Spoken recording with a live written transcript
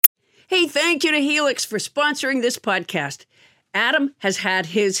Hey, thank you to Helix for sponsoring this podcast. Adam has had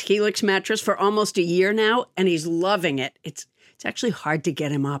his Helix mattress for almost a year now, and he's loving it. It's actually hard to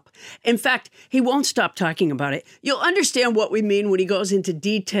get him up. In fact, he won't stop talking about it. You'll understand what we mean when he goes into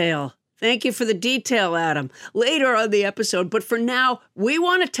detail. Thank you for the detail, Adam, later on the episode. But for now, we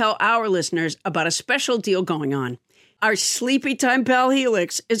want to tell our listeners about a special deal going on. Our Sleepy Time Pal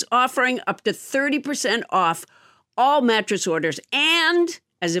Helix is offering up to 30% off all mattress orders and,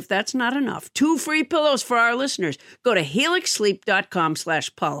 as if that's not enough, 2 free pillows for our listeners. Go to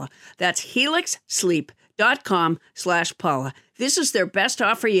helixsleep.com/Paula. That's helixsleep.com/Paula. This is their best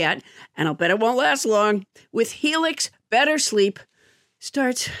offer yet, and I'll bet it won't last long. With Helix, better sleep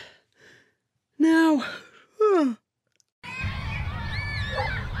starts now.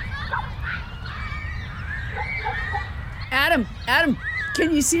 Adam,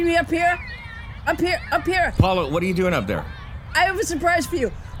 can you see me up here? Up here. Paula, what are you doing up there? I have a surprise for you.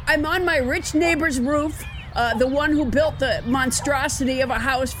 I'm on my rich neighbor's roof, the one who built the monstrosity of a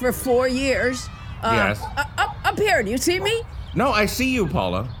house for 4 years. Yes. Up here, do you see me? No, I see you,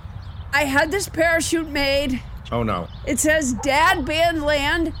 Paula. I had this parachute made. Oh, no. It says Dad Band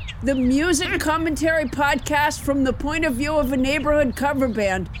Land, the music commentary podcast from the point of view of a neighborhood cover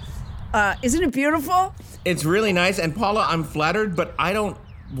band. Isn't it beautiful? It's really nice, and Paula, I'm flattered, but I don't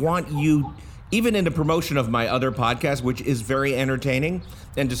want you, even in the promotion of my other podcast, which is very entertaining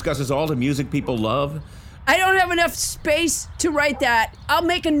and discusses all the music people love. I don't have enough space to write that. I'll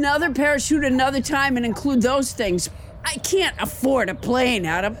make another parachute another time and include those things. I can't afford a plane,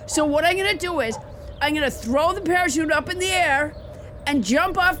 Adam. So what I'm going to do is I'm going to throw the parachute up in the air and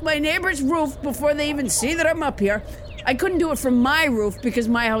jump off my neighbor's roof before they even see that I'm up here. I couldn't do it from my roof because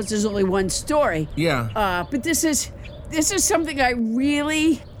my house is only 1 story. Yeah. But this is something I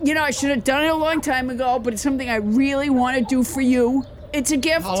really, I should have done it a long time ago, but it's something I really want to do for you. It's a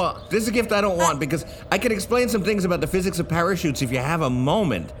gift. Paula, this is a gift I don't want because I can explain some things about the physics of parachutes if you have a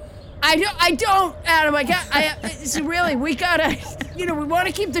moment. I don't, Adam. We gotta, we want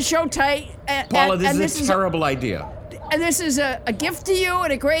to keep the show tight. Paula, this is a terrible idea. And this is a gift to you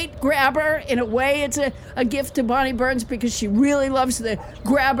and a great grabber. In a way, it's a gift to Bonnie Burns because she really loves the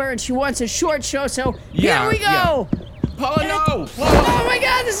grabber and she wants a short show. So here we go. Yeah. Paula, no! Oh my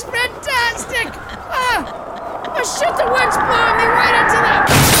God, this is fantastic! Oh shit, the wind's blowing me right into the...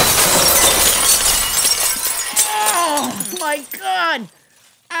 Oh my God!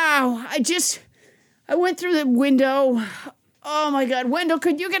 Ow, I went through the window. Oh my God, Wendell,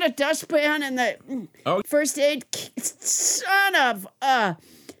 could you get a dustpan and the first aid son of,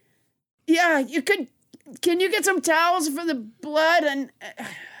 yeah, you could, can you get some towels for the blood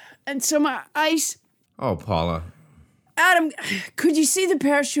and some ice? Oh, Paula. Adam, could you see the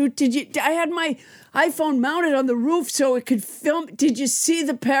parachute? I had my iPhone mounted on the roof so it could film. Did you see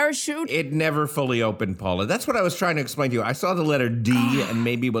the parachute? It never fully opened, Paula. That's what I was trying to explain to you. I saw the letter D and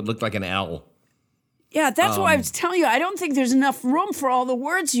maybe what looked like an L. Yeah, that's why I was telling you. I don't think there's enough room for all the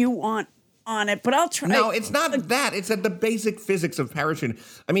words you want on it, but I'll try. No, it's not that. It's that the basic physics of parachute.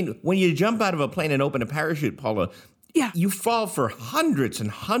 I mean, when you jump out of a plane and open a parachute, Paula, you fall for hundreds and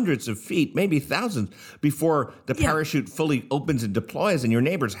hundreds of feet, maybe thousands, before the parachute fully opens and deploys, and your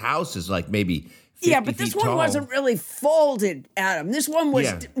neighbor's house is like maybe 50 but this feet one tall. wasn't really folded, Adam. This one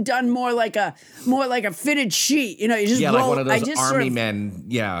was done more like a fitted sheet. You just roll, like one of those army men.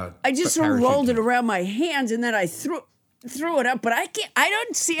 Yeah, I just sort of rolled it around my hands and then I threw it up. But I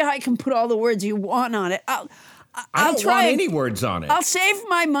don't see how I can put all the words you want on it. I don't try want any words on it. I'll save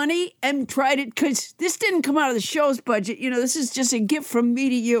my money and try it because this didn't come out of the show's budget. This is just a gift from me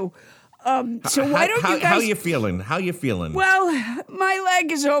to you. So why don't you guys... How you feeling? How you feeling? Well, my leg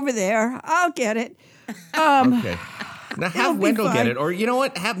is over there. I'll get it. Okay. Now have Wendell get it, or you know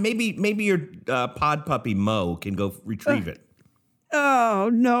what? Have maybe your pod puppy Mo can go retrieve it. Oh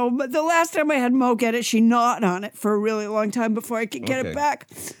no! But the last time I had Mo get it, she gnawed on it for a really long time before I could get it back.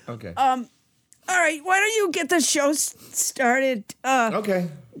 Okay. All right. Why don't you get the show started? Okay.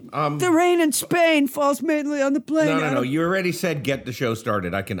 The rain in Spain falls mainly on the plane. No. You already said get the show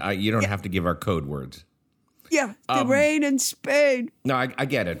started. You don't have to give our code words. Yeah, the rain in Spain. No, I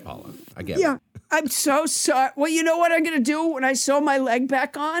get it, Paula. I get it. Yeah, I'm so sorry. Well, you know what I'm going to do when I sew my leg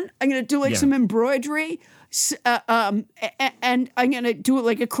back on? I'm going to do some embroidery, and I'm going to do it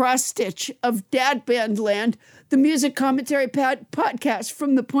like a cross stitch of Dad Band Land, the music commentary podcast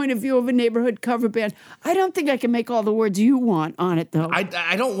from the point of view of a neighborhood cover band. I don't think I can make all the words you want on it, though.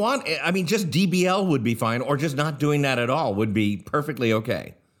 I don't want it. I mean, just DBL would be fine, or just not doing that at all would be perfectly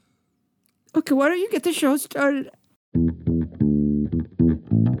okay. Okay, why don't you get the show started?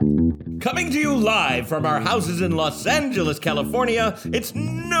 Coming to you live from our houses in Los Angeles, California, it's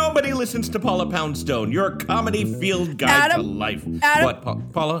Nobody Listens to Paula Poundstone, your comedy field guide to life. Adam,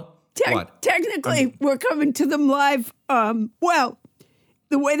 What, Paula? What? Technically, we're coming to them live. Well,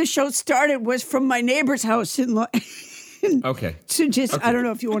 the way the show started was from my neighbor's house in Okay. So just, okay. I don't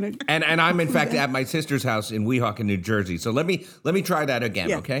know if you want to. And I'm in fact at my sister's house in Weehawken, New Jersey. So let me try that again,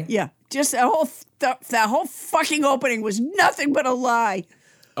 yeah, okay? Yeah. Just that whole fucking opening was nothing but a lie.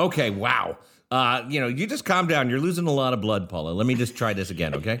 Okay. Wow. You just calm down. You're losing a lot of blood, Paula. Let me just try this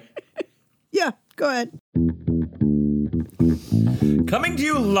again, okay? Yeah. Go ahead. Coming to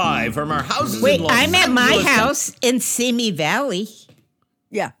you live from our houses Wait, in Los I'm Angeles. at my house in Simi Valley.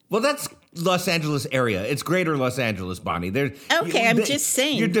 Yeah. Well, that's Los Angeles area. It's greater Los Angeles, Bonnie. I'm just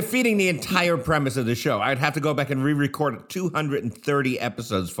saying. You're defeating the entire premise of the show. I'd have to go back and re-record 230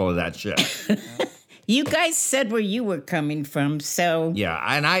 episodes full of that shit. You guys said where you were coming from, so... Yeah,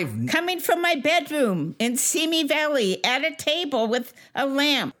 and I've... Coming from my bedroom in Simi Valley at a table with a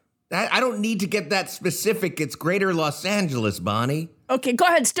lamp. I don't need to get that specific. It's greater Los Angeles, Bonnie. Okay, go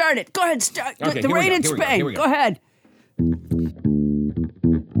ahead, start it. Go ahead, start. Okay, the rain in Spain. Go ahead.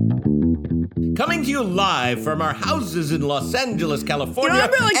 Coming to you live from our houses in Los Angeles, California,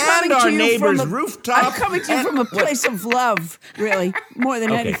 I'm really and our neighbor's rooftop. I'm coming to you from a place of love, really, more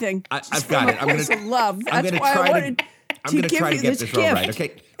than anything. I've got it. I'm going to love. That's why I wanted to give you this gift. Right,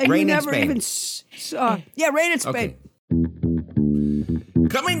 okay? And rain you in never Spain. even saw. Yeah, rain in Spain. Okay.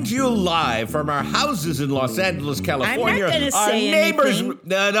 Coming to you live from our houses in Los Angeles, California. I'm not going to our say neighbors. anything.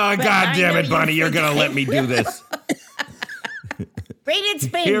 No, God damn it, Bunny! You're going to let me do this. Rain in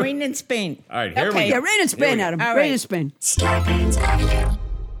Spain, rain in Spain. All right, here we go. Yeah, rain in Spain, Adam. All Rain right. in Spain.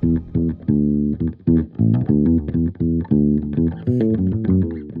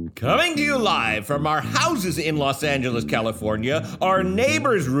 Coming to you live from our houses in Los Angeles, California, our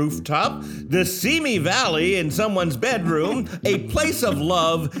neighbor's rooftop, the Simi Valley in someone's bedroom, a place of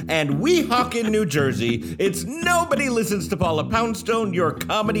love, and Weehawken, New Jersey, it's Nobody Listens to Paula Poundstone, your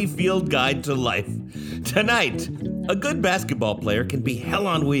comedy field guide to life. Tonight, a good basketball player can be hell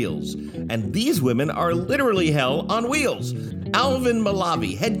on wheels, and these women are literally hell on wheels. Alvin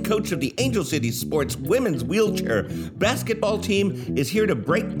Malave, head coach of the Angel City Sports women's wheelchair basketball team, is here to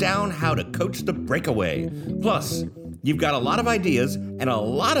break down how to coach the breakaway. Plus, you've got a lot of ideas, and a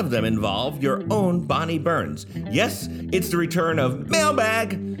lot of them involve your own Bonnie Burns. Yes, it's the return of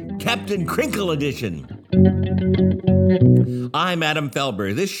Mailbag, Captain Crinkle Edition. I'm Adam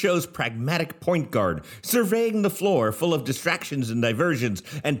Felber, this show's pragmatic point guard, surveying the floor full of distractions and diversions,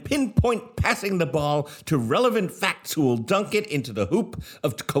 and pinpoint passing the ball to relevant facts who will dunk it into the hoop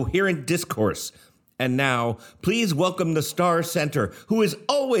of coherent discourse. And now, please welcome the star center, who is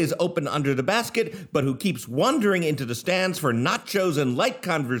always open under the basket, but who keeps wandering into the stands for nachos and light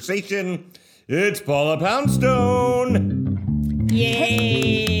conversation. It's Paula Poundstone!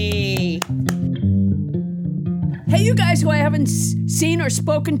 Yay! Hey, you guys who I haven't seen or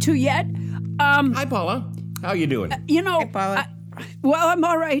spoken to yet. Hi, Paula. How you doing? Hi, Paula. I'm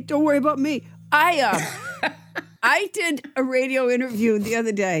all right. Don't worry about me. I did a radio interview the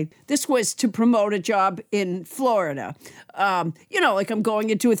other day. This was to promote a job in Florida. Like I'm going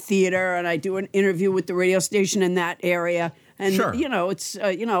into a theater and I do an interview with the radio station in that area. And, sure. It's,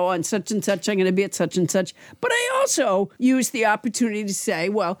 on such and such, I'm going to be at such and such. But I also use the opportunity to say,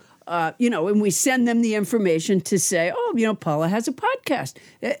 and we send them the information to say, Paula has a podcast.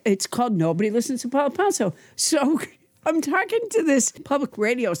 It's called Nobody Listens to Paula Poundstone. So I'm talking to this public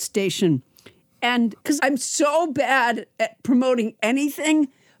radio station. And because I'm so bad at promoting anything,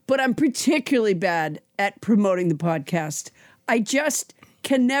 but I'm particularly bad at promoting the podcast. I just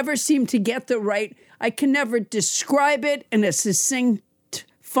can never seem to get I can never describe it in a succinct,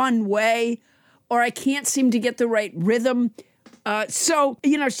 fun way, or I can't seem to get the right rhythm. So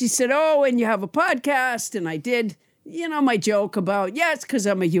she said, and you have a podcast. And I did, my joke about, yes, because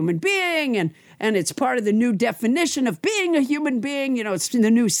I'm a human being. And it's part of the new definition of being a human being. It's the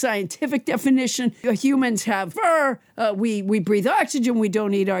new scientific definition. Humans have fur. We breathe oxygen. We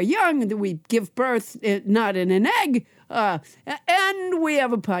don't eat our young. We give birth not in an egg. And we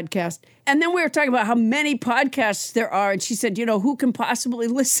have a podcast. And then we were talking about how many podcasts there are. And she said, who can possibly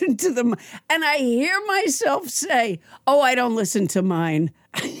listen to them? And I hear myself say, I don't listen to mine.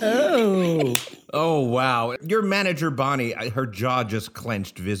 Oh. Oh, wow. Your manager, Bonnie, her jaw just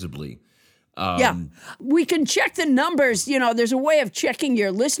clenched visibly. We can check the numbers. You know, there's a way of checking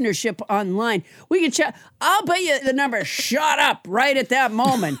your listenership online. We can check. I'll bet you the number shot up right at that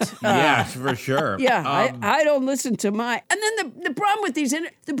moment. Yes, for sure. Yeah, I don't listen to my. And then the problem with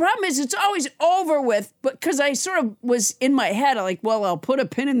the problem is it's always over with, but because I sort of was in my head, I'm like, well, I'll put a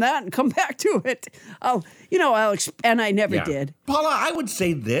pin in that and come back to it. And I never did. Paula, I would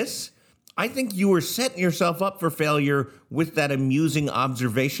say this. I think you were setting yourself up for failure with that amusing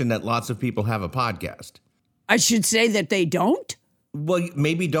observation that lots of people have a podcast. I should say that they don't? Well,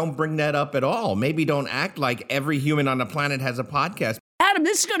 maybe don't bring that up at all. Maybe don't act like every human on the planet has a podcast. Adam,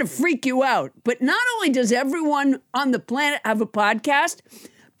 this is going to freak you out. But not only does everyone on the planet have a podcast,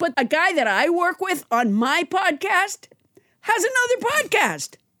 but a guy that I work with on my podcast has another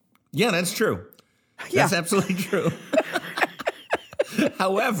podcast. Yeah, that's true. That's absolutely true.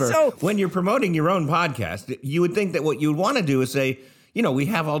 However, when you're promoting your own podcast, you would think that what you would want to do is say, you know, we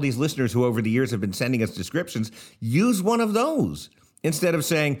have all these listeners who over the years have been sending us descriptions. Use one of those instead of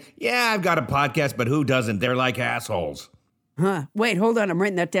saying, yeah, I've got a podcast, but who doesn't? They're like assholes. Huh. Wait, hold on. I'm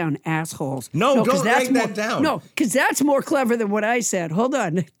writing that down. Assholes. No, don't write that down. No, because that's more clever than what I said. Hold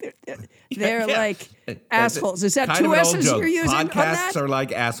on. They're like assholes. Is that kind two of an S's old you're joke. using Podcasts on that? are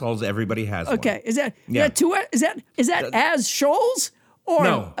like assholes. Everybody has one. Okay. Is that is that as shoals? Or,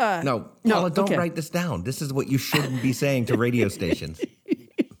 no. Paula, don't write this down. This is what you shouldn't be saying to radio stations.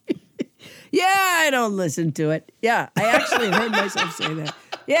 Yeah, I don't listen to it. Yeah, I actually heard myself say that.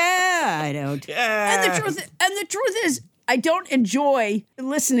 Yeah, I don't. Yeah. And the truth is, I don't enjoy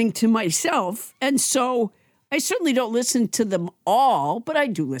listening to myself, and so I certainly don't listen to them all, but I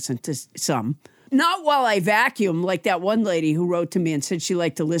do listen to some. Not while I vacuum, like that one lady who wrote to me and said she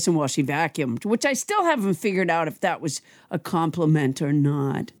liked to listen while she vacuumed, which I still haven't figured out if that was a compliment or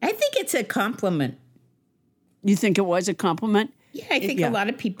not. I think it's a compliment. You think it was a compliment? Yeah, I think a lot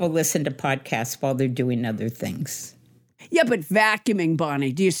of people listen to podcasts while they're doing other things. Yeah, but vacuuming,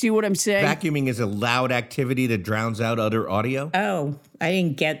 Bonnie, do you see what I'm saying? Vacuuming is a loud activity that drowns out other audio. Oh, I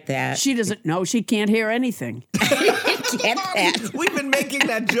didn't get that. She doesn't know. She can't hear anything. Get that. We've been making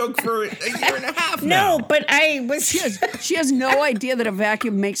that joke for a year and a half now. No, but I was... She has no idea that a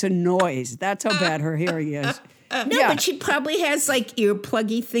vacuum makes a noise. That's how bad her hearing is. But she probably has like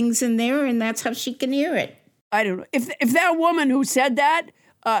ear-pluggy things in there, and that's how she can hear it. I don't know. If that woman who said that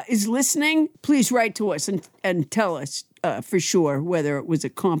is listening, please write to us and tell us for sure whether it was a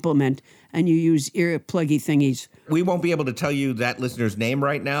compliment and you use ear-pluggy thingies. We won't be able to tell you that listener's name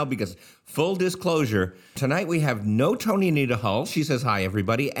right now because, full disclosure, tonight we have no Tony Anita Hull. She says hi,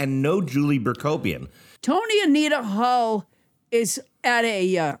 everybody, and no Julie Berkobian. Tony Anita Hull is at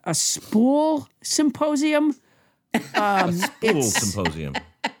a spool symposium. Symposium.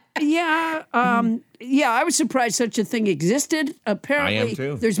 Yeah, I was surprised such a thing existed. Apparently, I am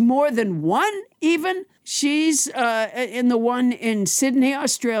too. There's more than one even. She's in the one in Sydney,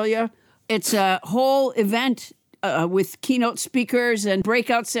 Australia. It's a whole event with keynote speakers and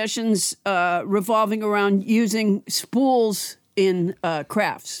breakout sessions revolving around using spools in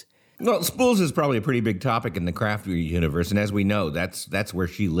crafts. Well, spools is probably a pretty big topic in the craft universe, and as we know, that's where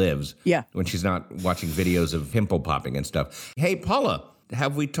she lives. Yeah. When she's not watching videos of pimple popping and stuff. Hey, Paula,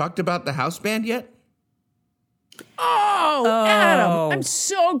 have we talked about the house band yet? Oh, Adam, I'm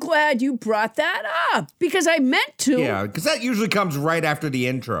so glad you brought that up because I meant to. Yeah, because that usually comes right after the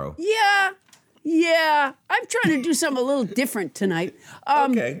intro. Yeah. I'm trying to do something a little different tonight.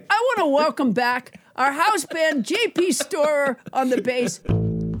 Okay. I want to welcome back our house band, JP Storer on the bass.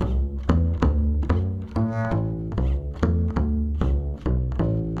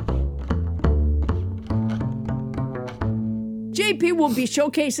 JP will be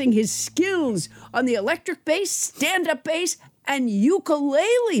showcasing his skills on the electric bass, stand-up bass, and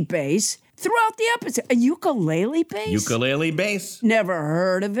ukulele bass throughout the episode. A ukulele bass? Ukulele bass? Never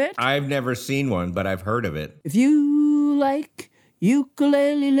heard of it. I've never seen one, but I've heard of it. If you like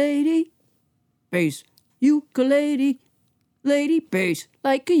ukulele lady, bass, ukulele lady, bass,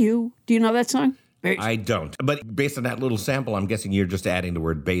 like a you. Do you know that song? Bass. I don't. But based on that little sample, I'm guessing you're just adding the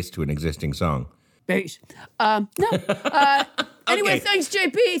word bass to an existing song. Bass. No. Anyway, Thanks,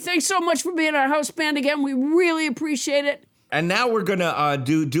 JP. Thanks so much for being our house band again. We really appreciate it. And now we're going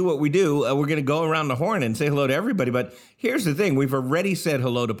to do what we do. We're going to go around the horn and say hello to everybody. But here's the thing. We've already said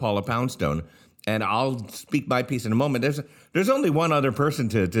hello to Paula Poundstone. And I'll speak my piece in a moment. There's only one other person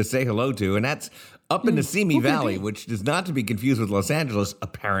to say hello to, and that's up in the Simi Valley, which is not to be confused with Los Angeles,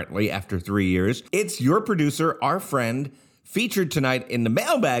 apparently, after 3 years. It's your producer, our friend, featured tonight in the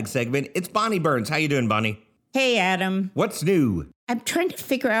mailbag segment. It's Bonnie Burns. How you doing, Bonnie? Hey, Adam. What's new? I'm trying to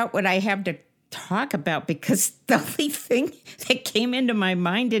figure out what I have to talk about because the only thing that came into my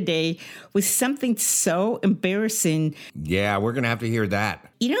mind today was something so embarrassing. Yeah, we're going to have to hear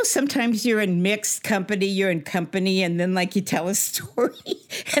that. You know, sometimes you're in mixed company, and then like you tell a story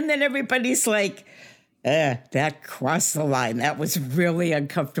and then everybody's like, that crossed the line. That was really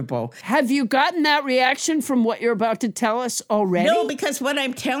uncomfortable. Have you gotten that reaction from what you're about to tell us already? No, because what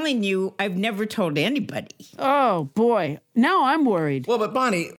I'm telling you, I've never told anybody. Oh, boy. Now I'm worried. Well, but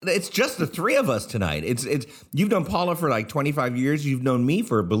Bonnie, it's just the three of us tonight. It's you've known Paula for like 25 years. You've known me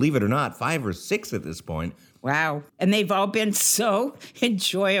for, believe it or not, 5 or 6 at this point. Wow. And they've all been so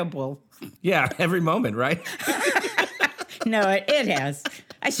enjoyable. Yeah, every moment, right? No, it has.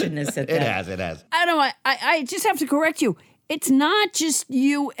 I shouldn't have said that. It has. I just have to correct you. It's not just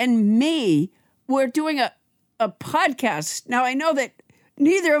you and me. We're doing a podcast. Now, I know that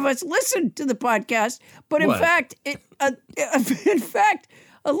neither of us listened to the podcast, but in fact,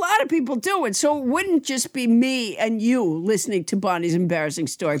 a lot of people do it. So it wouldn't just be me and you listening to Bonnie's embarrassing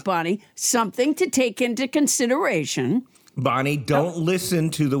story. Bonnie, something to take into consideration. Bonnie, don't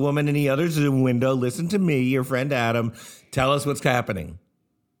listen to the woman in the other Zoom window. Listen to me, your friend Adam. Tell us what's happening.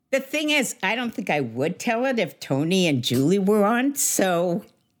 The thing is, I don't think I would tell it if Tony and Julie were on. So,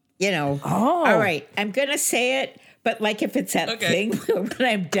 all right, I'm going to say it. But like if it's that thing when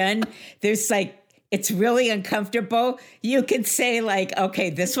I'm done, there's like, it's really uncomfortable. You can say like, okay,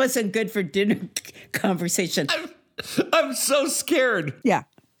 this wasn't good for dinner conversation. I'm so scared. Yeah,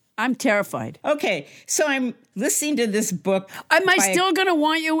 I'm terrified. Okay, so I'm listening to this book. Am I still going to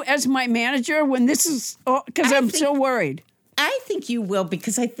want you as my manager when this is, because I'm so worried. I think you will,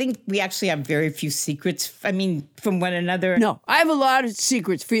 because I think we actually have very few secrets, I mean, from one another. No, I have a lot of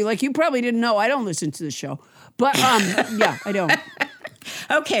secrets for you. Like you probably didn't know, I don't listen to the show. But, yeah, I don't.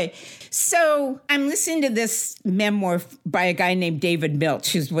 Okay, so I'm listening to this memoir by a guy named David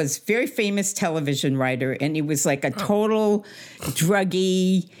Milch, who was a very famous television writer, and he was like a total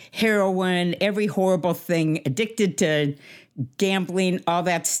druggie, heroin, every horrible thing, addicted to gambling, all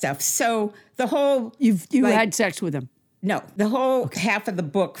that stuff. So the whole... You had sex with him? No, the whole half of the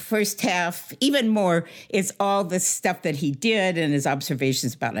book, first half, even more, is all the stuff that he did and his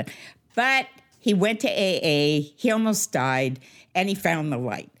observations about it. But he went to AA, he almost died, and he found the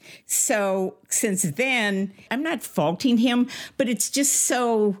light. So since then, I'm not faulting him, but it's just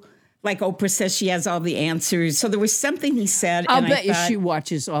so, like Oprah says, she has all the answers. So there was something he said. I'll bet you she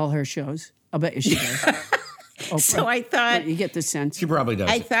watches all her shows. I'll bet you she does. Oprah. So I thought... You get the sense. She probably does.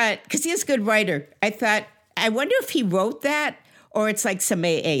 I thought, because he's a good writer, I thought, I wonder if he wrote that or it's like some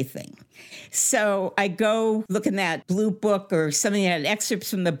AA thing. So I go look in that blue book or something that had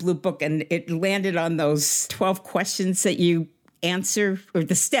excerpts from the blue book, and it landed on those 12 questions that you answer, or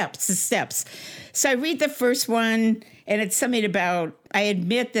the steps. So I read the first one, and it's something about, I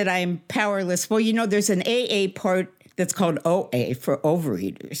admit that I'm powerless. Well, there's an AA part that's called OA for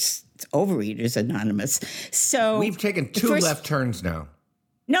Overeaters. It's Overeaters Anonymous. So we've taken 2 left turns now.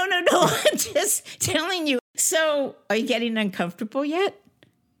 No. I'm just telling you. So, are you getting uncomfortable yet?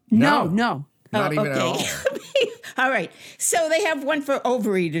 No. Not even at all. All right. So they have one for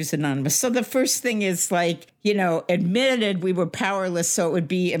Overeaters Anonymous. So the first thing is like, admitted we were powerless. So it would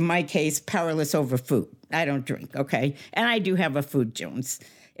be, in my case, powerless over food. I don't drink, okay? And I do have a food Jones.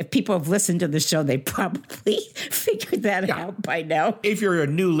 If people have listened to the show, they probably figured that out by now. If you're a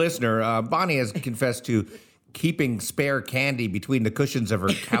new listener, Bonnie has confessed to keeping spare candy between the cushions of her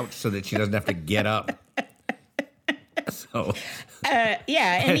couch so that she doesn't have to get up. So,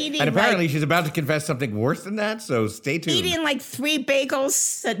 yeah, and eating. And apparently, she's about to confess something worse than that. So stay tuned. Eating like 3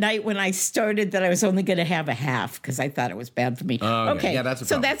 bagels at night when I started that I was only going to have a half because I thought it was bad for me. Okay, yeah, that's a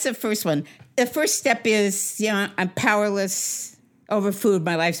problem. So that's the first one. The first step is, I'm powerless over food.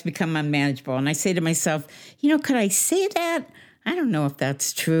 My life's become unmanageable, and I say to myself, could I say that? I don't know if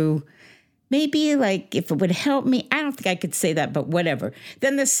that's true. Maybe like if it would help me. I don't think I could say that, but whatever.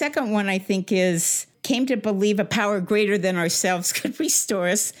 Then the second one I think is came to believe a power greater than ourselves could restore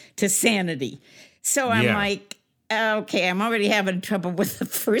us to sanity. So I'm like, okay, I'm already having trouble with the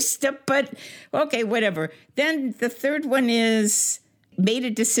first step, but okay, whatever. Then the third one is made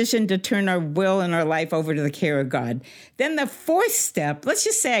a decision to turn our will and our life over to the care of God. Then the fourth step, let's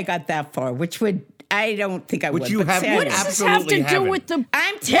just say I got that far, which would, I don't think I would. Which you have what does this have to do with the?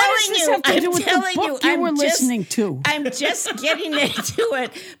 I'm telling you. I'm telling you. You were listening to. I'm just getting into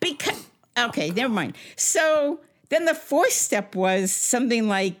it because. Okay, never mind. So then the fourth step was something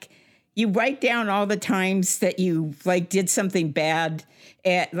like you write down all the times that you like did something bad,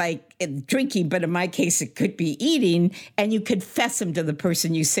 at drinking, but in my case it could be eating, and you confess them to the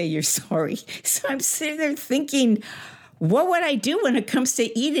person you say you're sorry. So I'm sitting there thinking, what would I do when it comes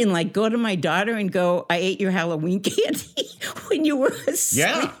to eating? Like go to my daughter and go, I ate your Halloween candy when you were asleep.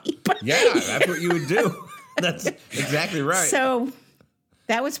 Yeah, that's what you would do. That's exactly right. So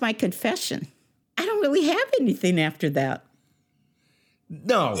that was my confession. I don't really have anything after that.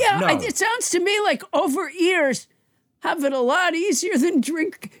 No. It sounds to me like overeaters have it a lot easier than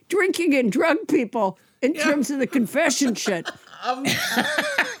drinking and drug people in terms of the confession shit.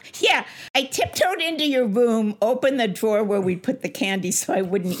 Yeah, I tiptoed into your room, opened the drawer where we put the candy so I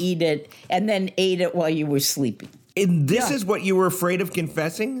wouldn't eat it, and then ate it while you were sleeping. And this is what you were afraid of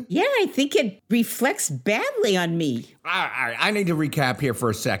confessing? Yeah, I think it reflects badly on me. I need to recap here for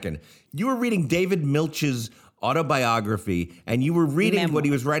a second. You were reading David Milch's autobiography, and you were reading what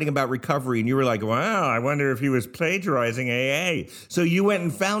he was writing about recovery, and you were like, wow, I wonder if he was plagiarizing AA. So you went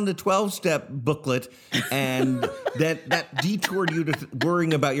and found a 12-step booklet, and that detoured you to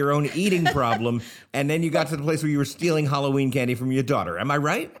worrying about your own eating problem, and then you got to the place where you were stealing Halloween candy from your daughter. Am I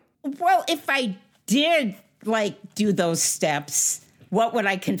right? Well, if I did, do those steps, what would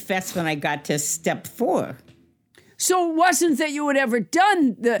I confess when I got to step 4? So it wasn't that you had ever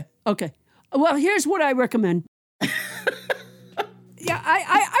done the... Okay. Well, here's what I recommend. Yeah,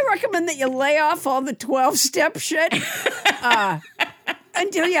 I recommend that you lay off all the 12-step shit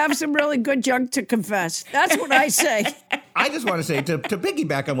until you have some really good junk to confess. That's what I say. I just want to say, to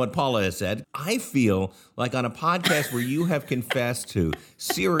piggyback on what Paula has said, I feel like on a podcast where you have confessed to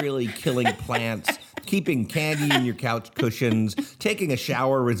serially killing plants, keeping candy in your couch cushions, taking a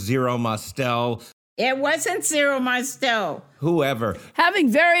shower with Zero Mostel. It wasn't Zero Mostel. Whoever.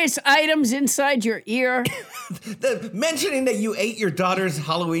 Having various items inside your ear. Mentioning that you ate your daughter's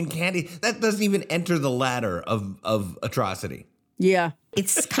Halloween candy, that doesn't even enter the ladder of atrocity. Yeah.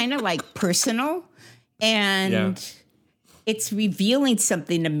 It's kind of like personal, and it's revealing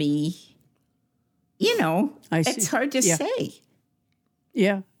something to me. You know, it's hard to say.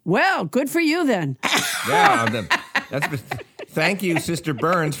 Yeah. Well, good for you then. Yeah. Thank you, Sister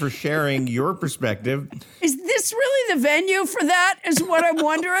Burns, for sharing your perspective. Is this really the venue for that, is what I'm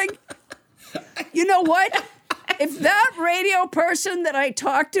wondering? You know what? If that radio person that I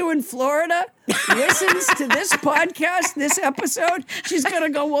talked to in Florida listens to this podcast, this episode, she's going to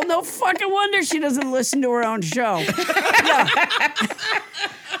go, well, no fucking wonder she doesn't listen to her own show. Yeah.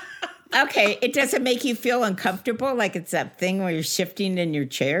 Okay, it doesn't make you feel uncomfortable, like it's that thing where you're shifting in your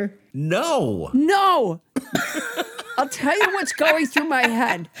chair? No. I'll tell you what's going through my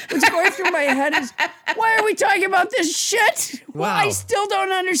head. What's going through my head is, why are we talking about this shit? Wow. Well, I still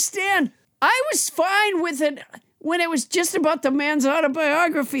don't understand. I was fine with it when it was just about the man's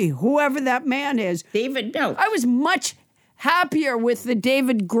autobiography, whoever that man is. David, no. I was much happier with the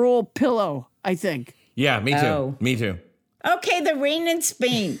David Grohl pillow, I think. Yeah, me too. Oh. Me too. Okay, the rain in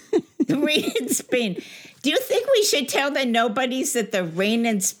Spain. The rain in Spain. Do you think we should tell the nobodies that the rain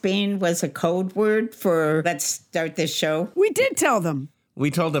in Spain was a code word for let's start this show? We did tell them. We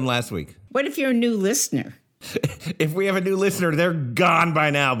told them last week. What if you're a new listener? If we have a new listener, they're gone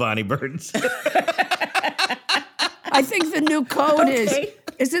by now, Bonnie Burns. I think the new code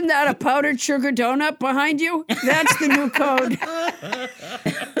isn't that a powdered sugar donut behind you? That's the new code.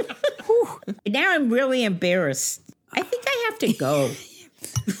 Now I'm really embarrassed. I think I have to go.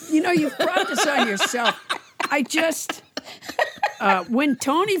 You know, you've brought this on yourself. I just, when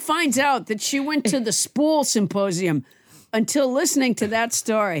Tony finds out that she went to the Spool Symposium until listening to that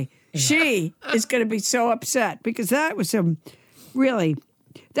story, she is going to be so upset because that was it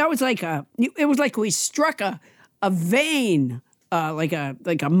was like we struck a vein, like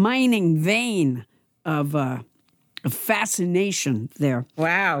a mining vein of fascination there.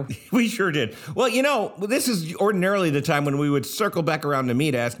 Wow. We sure did. Well, you know, this is ordinarily the time when we would circle back around to me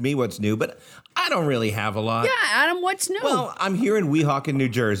to ask me what's new, but I don't really have a lot. Yeah, Adam, what's new? Well, I'm here in Weehawken, New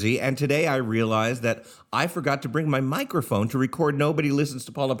Jersey, and today I realized that I forgot to bring my microphone to record Nobody Listens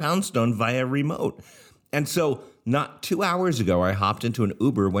to Paula Poundstone via remote. And so not 2 hours ago, I hopped into an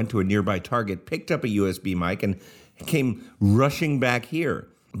Uber, went to a nearby Target, picked up a USB mic, and came rushing back here.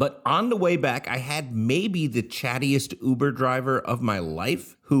 But on the way back, I had maybe the chattiest Uber driver of my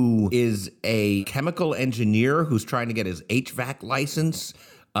life, who is a chemical engineer who's trying to get his HVAC license,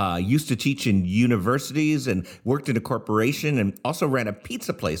 used to teach in universities and worked in a corporation and also ran a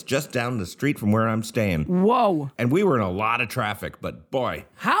pizza place just down the street from where I'm staying. Whoa. And we were in a lot of traffic, but boy.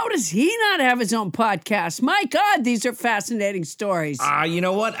 How does he not have his own podcast? My God, these are fascinating stories. You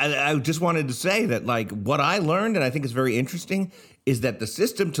know what? I just wanted to say that, like, what I learned, and I think is very interesting, is that the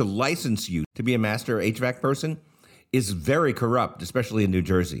system to license you to be a master HVAC person is very corrupt, especially in New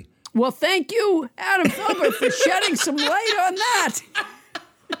Jersey. Well, thank you, Adam Felber, for shedding some light on that.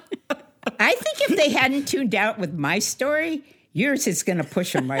 I think if they hadn't tuned out with my story, yours is going to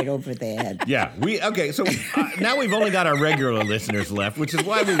push them right over the head. Yeah. So now we've only got our regular listeners left, which is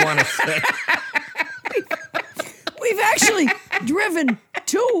why we want to say. We've actually driven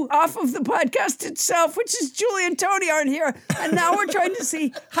 2 off of the podcast itself, which is Julie and Tony aren't here. And now we're trying to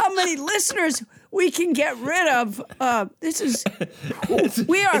see how many listeners we can get rid of. It's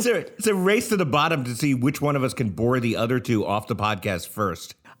a race to the bottom to see which one of us can bore the other 2 off the podcast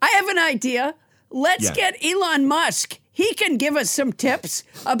first. I have an idea. Let's get Elon Musk. He can give us some tips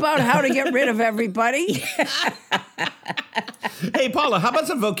about how to get rid of everybody. Hey, Paula, how about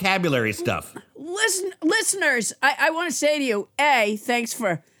some vocabulary stuff? Listeners, I want to say to you, thanks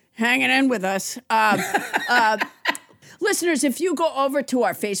for hanging in with us. Listeners, if you go over to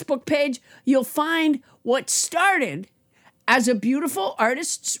our Facebook page, you'll find what started as a beautiful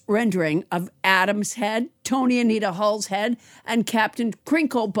artist's rendering of Adam's head, Tony Anita Hull's head, and Captain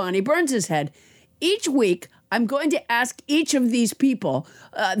Crinkle Bonnie Burns' head. Each week, I'm going to ask each of these people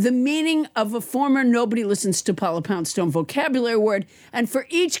the meaning of a former Nobody Listens to Paula Poundstone vocabulary word, and for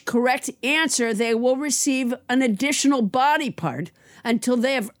each correct answer, they will receive an additional body part until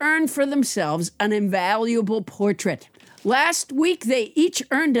they have earned for themselves an invaluable portrait. Last week, they each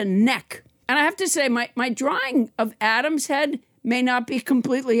earned a neck. And I have to say, my drawing of Adam's head may not be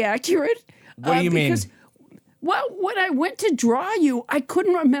completely accurate. What do you mean? Well, when I went to draw you, I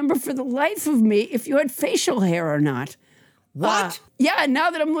couldn't remember for the life of me if you had facial hair or not. What? Yeah, now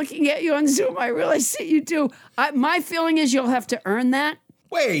that I'm looking at you on Zoom, I realize that you do. My feeling is you'll have to earn that.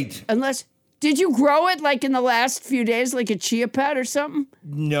 Wait. Did you grow it like in the last few days, like a chia pet or something?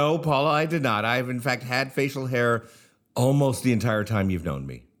 No, Paula, I did not. I've in fact had facial hair almost the entire time you've known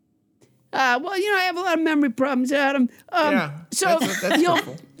me. Well, I have a lot of memory problems, Adam. So that's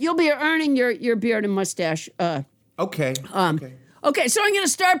you'll be earning your beard and mustache. Okay. Okay, so I'm going to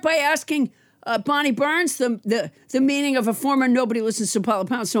start by asking Bonnie Burns the meaning of a former Nobody Listens to Paula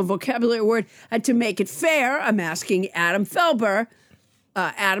Poundstone vocabulary word. And to make it fair, I'm asking Adam Felber,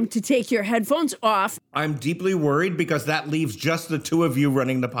 Adam, to take your headphones off. I'm deeply worried because that leaves just the 2 of you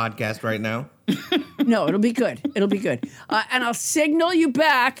running the podcast right now. No, it'll be good. It'll be good. And I'll signal you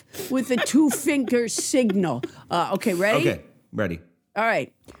back with the 2-finger signal. Okay, ready? Okay, ready. All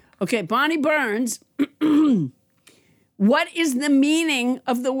right. Okay, Bonnie Burns. What is the meaning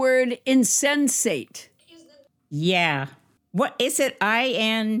of the word insensate? Yeah. What is it?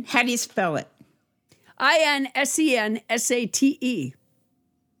 I-N, how do you spell it? I-N-S-E-N-S-A-T-E.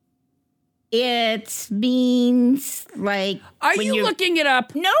 It means like... Are you looking it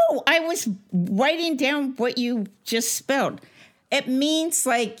up? No, I was writing down what you just spelled. It means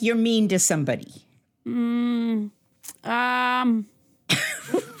like you're mean to somebody. You're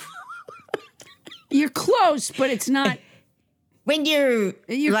close, but it's not. When you're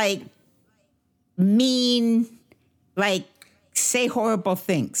like mean, like say horrible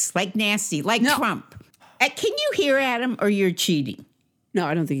things, like nasty, like Trump. Can you hear Adam or you're cheating? No,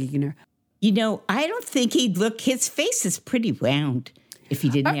 I don't think he can hear. I don't think he'd look, his face is pretty round. If he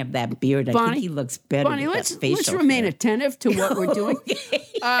didn't have that beard, I think he looks better. Bonnie, let's remain attentive to what we're doing.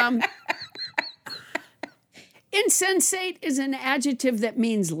 Insensate is an adjective that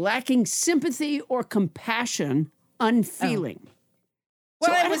means lacking sympathy or compassion, unfeeling.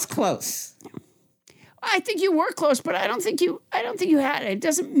 Well, I was close. I think you were close, but I don't think you had it. It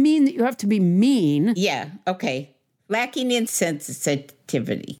doesn't mean that you have to be mean. Yeah, okay. Lacking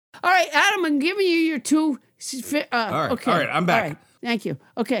insensitivity. All right, Adam, I'm giving you your 2. All right, okay. all right, I'm back. All right, thank you.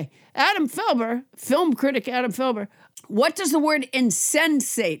 Okay, Adam Felber, film critic Adam Felber. What does the word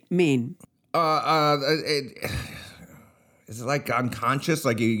insensate mean? Is it like unconscious?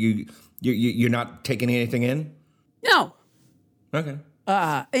 Like you're not taking anything in? No. Okay.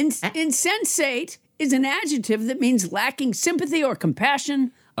 Insensate is an adjective that means lacking sympathy or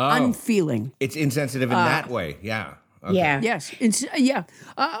compassion, unfeeling. It's insensitive in that way. Yeah. Okay. Yeah. Yes.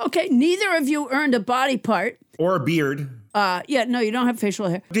 Okay. Neither of you earned a body part. Or a beard. Yeah. No, you don't have facial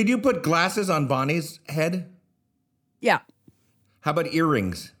hair. Did you put glasses on Bonnie's head? Yeah. How about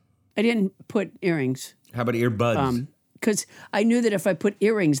earrings? I didn't put earrings. How about earbuds? Because I knew that if I put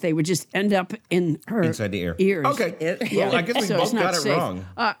earrings, they would just end up in her inside the ear. Ears. Okay. Well, I guess we both got it wrong.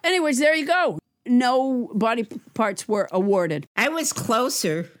 Anyways, there you go. No body parts were awarded. I was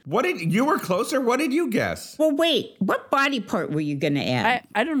closer. You were closer? What did you guess? Well, wait. What body part were you going to add?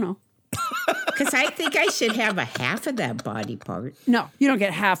 I don't know. Because I think I should have a half of that body part. No, you don't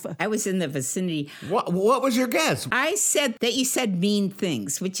get half. I was in the vicinity. What was your guess? I said that you said mean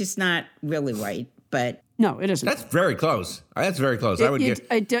things, which is not really right, but... No, it isn't. That's very close. That's very close. You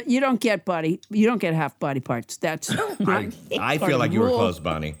don't get half body parts. That's I feel like you were close,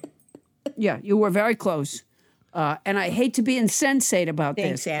 Bonnie. Yeah, you were very close. And I hate to be insensate about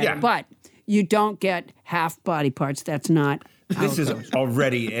Thanks, this, Adam. but you don't get half body parts. That's not how This it is goes.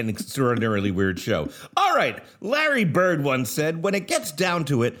 already an extraordinarily weird show. All right. Larry Bird once said, when it gets down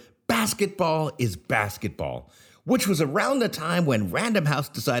to it, basketball is basketball, which was around the time when Random House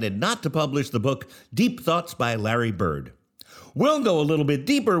decided not to publish the book Deep Thoughts by Larry Bird. We'll go a little bit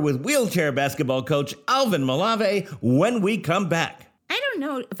deeper with wheelchair basketball coach Alvin Malave when we come back. I don't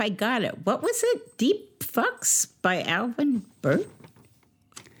know if I got it. What was it? Deep Fucks by Alvin Bird?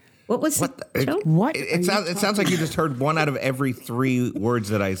 What was it? Joe? What? It sounds like you just heard one out of every 3 words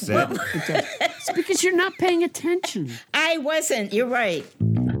that I said. It's because you're not paying attention. I wasn't. You're right.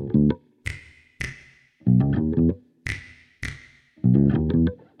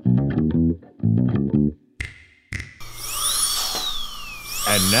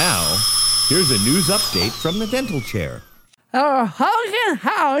 And now, here's a news update from the dental chair. Our Hogan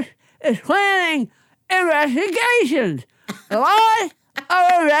House is planning investigations. A lot of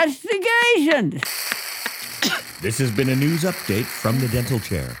investigations. This has been a news update from the dental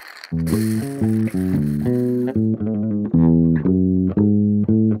chair.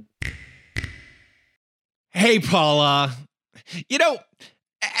 Hey, Paula. You know,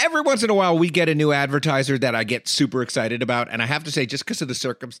 every once in a while we get a new advertiser that I get super excited about. And I have to say, just because of the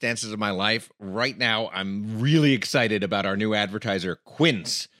circumstances of my life, right now I'm really excited about our new advertiser,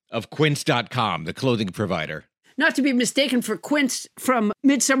 Quince, of Quince.com, the clothing provider. Not to be mistaken for Quince from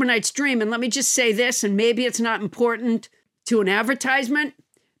Midsummer Night's Dream. And let me just say this, and maybe it's not important to an advertisement,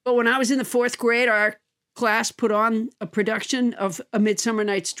 but when I was in the 4th grade, our class put on a production of A Midsummer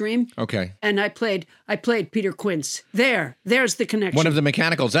Night's Dream. Okay. And I played Peter Quince. There's the connection. One of the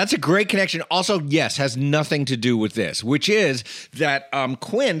mechanicals. That's a great connection. Also, yes, has nothing to do with this, which is that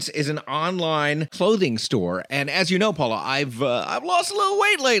Quince is an online clothing store. And as you know, Paula, I've lost a little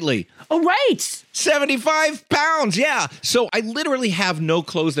weight lately. Oh, right. 75 pounds, yeah. So I literally have no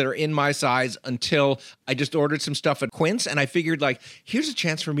clothes that are in my size until I just ordered some stuff at Quince, and I figured, like, here's a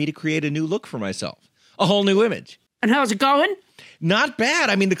chance for me to create a new look for myself. A whole new image. And how's it going? Not bad.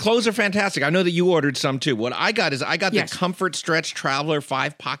 I mean, the clothes are fantastic. I know that you ordered some too. What I got is the Comfort Stretch Traveler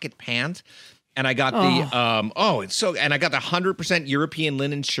 5-pocket pants. And I got and I got the 100% European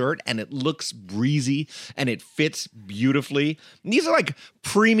linen shirt, and it looks breezy and it fits beautifully. And these are like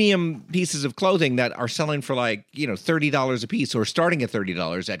premium pieces of clothing that are selling for like, $30 a piece or starting at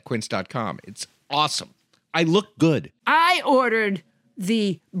 $30 at quince.com. It's awesome. I look good. I ordered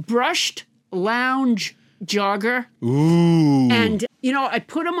the brushed lounge jogger. Ooh. And, I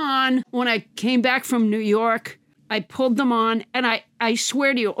put them on when I came back from New York. I pulled them on, and I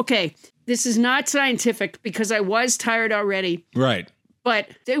swear to you, okay, this is not scientific because I was tired already. Right. But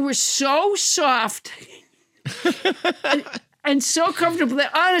they were so soft and so comfortable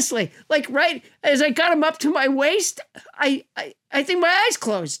that honestly, like right as I got them up to my waist, I think my eyes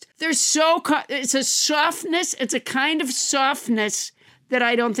closed. They're so, it's a softness. It's a kind of softness that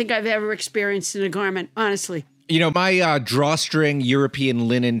I don't think I've ever experienced in a garment, honestly. My drawstring European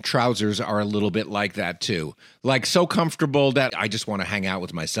linen trousers are a little bit like that too. Like so comfortable that I just want to hang out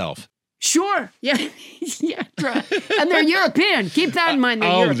with myself. Sure. Yeah. Yeah. And they're European. Keep that in mind.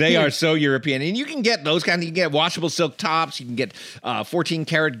 European. They are so European. And you can get those kinds. You can get washable silk tops. You can get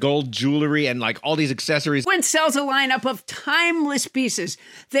 14-karat gold jewelry and like all these accessories. Quince sells a lineup of timeless pieces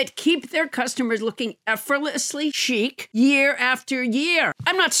that keep their customers looking effortlessly chic year after year.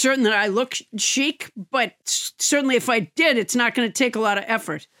 I'm not certain that I look chic, but certainly if I did, it's not going to take a lot of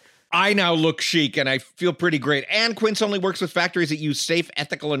effort. I now look chic and I feel pretty great. And Quince only works with factories that use safe,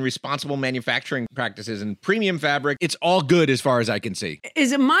 ethical, and responsible manufacturing practices and premium fabric. It's all good as far as I can see.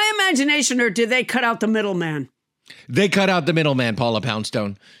 Is it my imagination or did they cut out the middleman? They cut out the middleman, Paula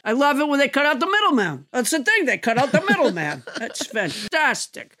Poundstone. I love it when they cut out the middleman. That's the thing. They cut out the middleman. That's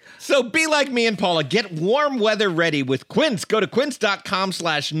fantastic. So be like me and Paula. Get warm weather ready with Quince. Go to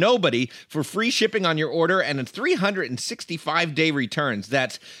quince.com/nobody for free shipping on your order and a 365-day returns.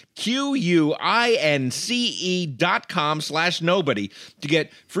 That's QUINCE.com/nobody to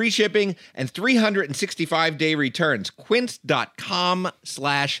get free shipping and 365-day returns.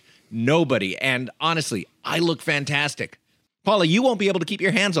 Quince.com/nobody. And honestly, I look fantastic. Paula, you won't be able to keep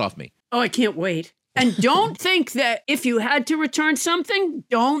your hands off me. Oh, I can't wait. And don't think that if you had to return something,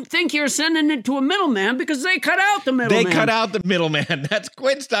 don't think you're sending it to a middleman because they cut out the middleman. They cut out the middleman. That's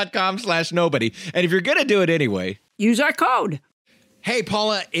quince.com/nobody. And if you're going to do it anyway, use our code. Hey,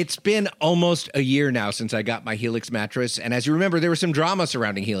 Paula, it's been almost a year now since I got my Helix mattress. And as you remember, there was some drama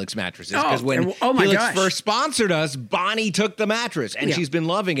surrounding Helix mattresses. Because when Helix first sponsored us, Bonnie took the mattress. And she's been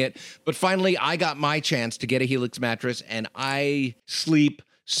loving it. But finally, I got my chance to get a Helix mattress. And I sleep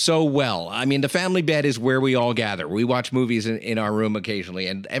so well. I mean, the family bed is where we all gather. We watch movies in our room occasionally,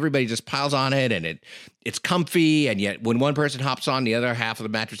 and everybody just piles on it, and it's comfy, and yet when one person hops on, the other half of the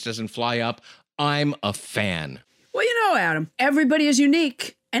mattress doesn't fly up. I'm a fan. Well, Adam, everybody is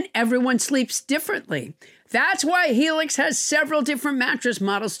unique, and everyone sleeps differently. That's why Helix has several different mattress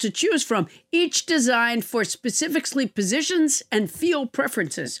models to choose from, each designed for specific sleep positions and feel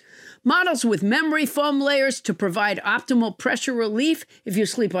preferences. Models with memory foam layers to provide optimal pressure relief if you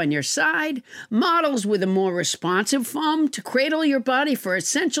sleep on your side. Models with a more responsive foam to cradle your body for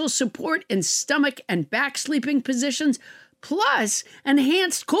essential support in stomach and back sleeping positions. Plus,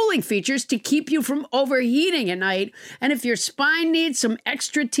 enhanced cooling features to keep you from overheating at night. And if your spine needs some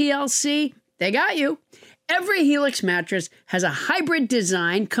extra TLC, they got you. Every Helix mattress has a hybrid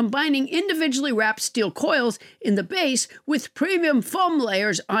design combining individually wrapped steel coils in the base with premium foam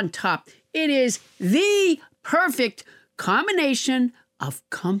layers on top. It is the perfect combination of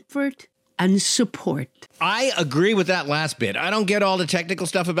comfort and support. I agree with that last bit. I don't get all the technical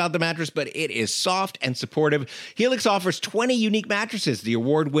stuff about the mattress, but it is soft and supportive. Helix offers 20 unique mattresses, the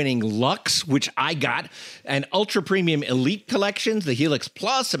award-winning Luxe, which I got, and ultra-premium Elite collections, the Helix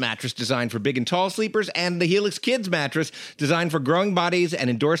Plus, a mattress designed for big and tall sleepers, and the Helix Kids mattress, designed for growing bodies and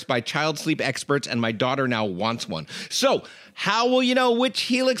endorsed by child sleep experts, and my daughter now wants one. So, how will you know which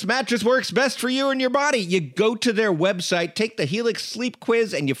Helix mattress works best for you and your body? You go to their website, take the Helix sleep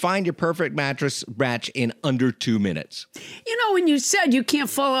quiz, and you find your perfect mattress match in under 2 minutes. When you said you can't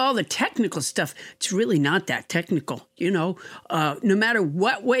follow all the technical stuff, it's really not that technical. No matter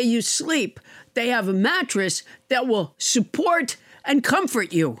what way you sleep, they have a mattress that will support and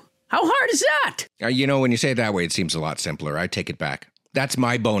comfort you. How hard is that? When you say it that way, it seems a lot simpler. I take it back. That's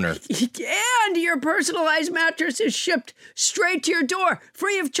my boner. And your personalized mattress is shipped straight to your door,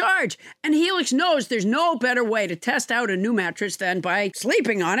 free of charge. And Helix knows there's no better way to test out a new mattress than by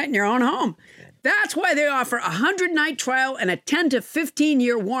sleeping on it in your own home. That's why they offer a 100-night trial and a 10 to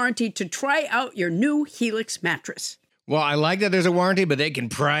 15-year warranty to try out your new Helix mattress. Well, I like that there's a warranty, but they can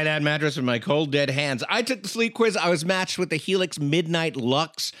pry that mattress with my cold, dead hands. I took the sleep quiz. I was matched with the Helix Midnight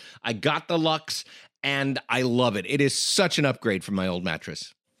Luxe. I got the Luxe, and I love it. It is such an upgrade from my old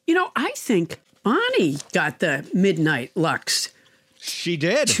mattress. I think Bonnie got the Midnight Luxe. She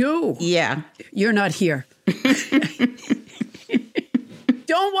did. Too. Yeah. You're not here.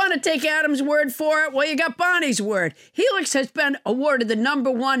 Don't want to take Adam's word for it? Well, you got Bonnie's word. Helix has been awarded the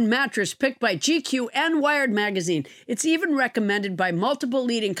 #1 mattress picked by GQ and Wired magazine. It's even recommended by multiple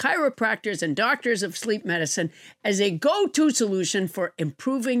leading chiropractors and doctors of sleep medicine as a go-to solution for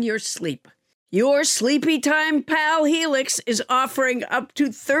improving your sleep. Your sleepy time pal Helix is offering up to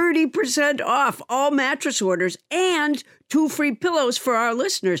 30% off all mattress orders and 2 free pillows for our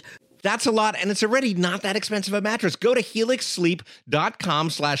listeners. That's a lot, and it's already not that expensive a mattress. Go to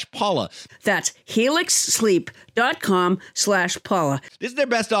helixsleep.com/Paula. That's helixsleep.com/Paula. This is their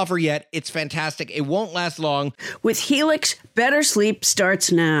best offer yet. It's fantastic. It won't last long. With Helix, better sleep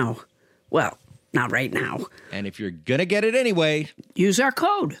starts now. Well, not right now. And if you're going to get it anyway, use our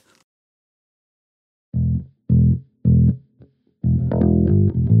code.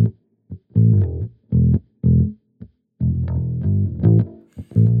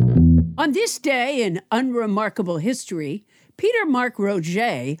 On this day in unremarkable history, Peter Mark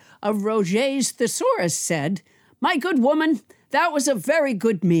Roget of Roget's Thesaurus said, "My good woman, that was a very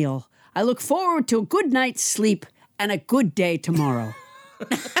good meal. I look forward to a good night's sleep and a good day tomorrow."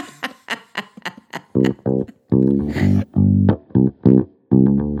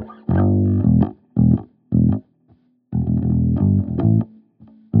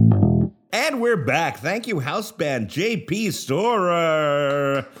 And we're back. Thank you, house band JP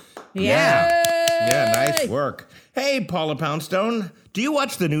Storer. Yeah. Yeah, nice work. Hey, Paula Poundstone, do you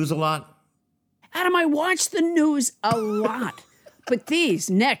watch the news a lot? Adam, I watch the news a lot. But these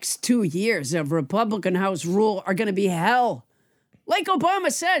next 2 years of Republican House rule are going to be hell. Like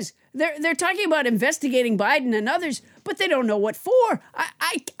Obama says, they're talking about investigating Biden and others, but they don't know what for.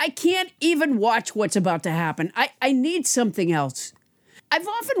 I can't even watch what's about to happen. I need something else. I've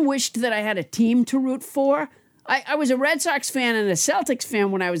often wished that I had a team to root for. I was a Red Sox fan and a Celtics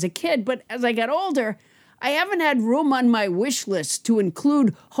fan when I was a kid, but as I got older, I haven't had room on my wish list to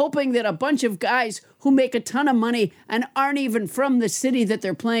include hoping that a bunch of guys who make a ton of money and aren't even from the city that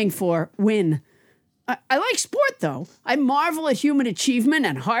they're playing for win. I like sport, though. I marvel at human achievement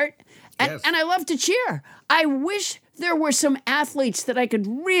and heart, and I love to cheer. I wish there were some athletes that I could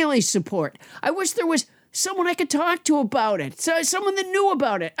really support. I wish there was someone I could talk to about it, someone that knew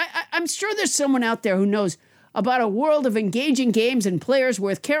about it. I'm sure there's someone out there who knows about a world of engaging games and players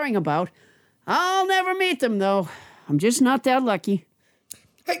worth caring about. I'll never meet them, though. I'm just not that lucky.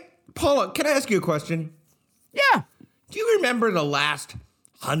 Paula, can I ask you a question? Yeah. Do you remember the last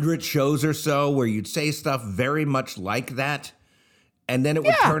 100 shows or so where you'd say stuff very much like that? And then it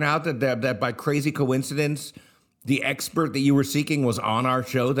would turn out that by crazy coincidence, the expert that you were seeking was on our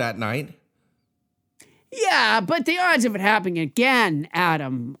show that night? Yeah, but the odds of it happening again,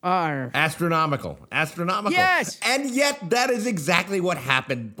 Adam, are... Astronomical. Yes. And yet that is exactly what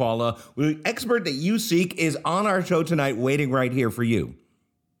happened, Paula. The expert that you seek is on our show tonight waiting right here for you.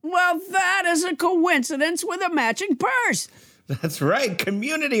 Well, that is a coincidence with a matching purse. That's right.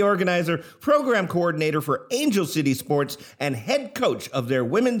 Community organizer, program coordinator for Angel City Sports, and head coach of their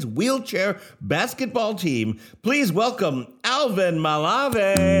women's wheelchair basketball team. Please welcome Alvin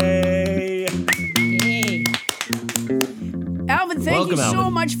Malave. Hey. Alvin, thank Welcome, you so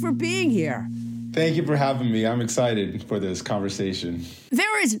Alvin. much for being here. Thank you for having me. I'm excited for this conversation.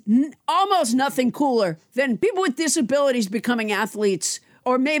 There is almost nothing cooler than people with disabilities becoming athletes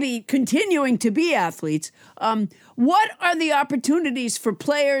or maybe continuing to be athletes. What are the opportunities for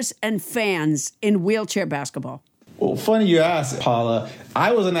players and fans in wheelchair basketball? Well, funny you ask, Paula.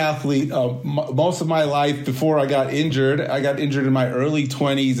 I was an athlete most of my life before I got injured. I got injured in my early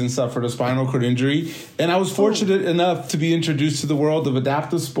 20s and suffered a spinal cord injury. And I was fortunate enough to be introduced to the world of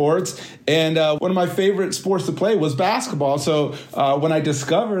adaptive sports. And one of my favorite sports to play was basketball. So when I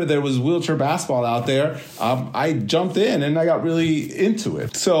discovered there was wheelchair basketball out there, I jumped in and I got really into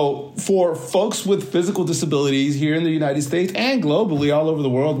it. So for folks with physical disabilities here in the United States and globally, all over the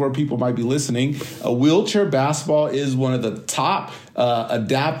world where people might be listening, wheelchair basketball is one of the top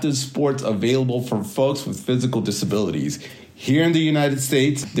adaptive sports available for folks with physical disabilities. Here in the United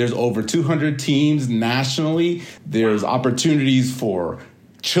States, there's over 200 teams nationally. There's opportunities for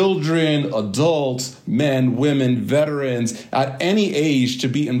children, adults, men, women, veterans at any age to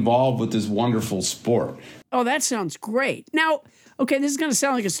be involved with this wonderful sport. Oh, that sounds great. Now, okay, this is going to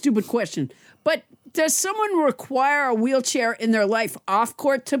sound like a stupid question, but does someone require a wheelchair in their life off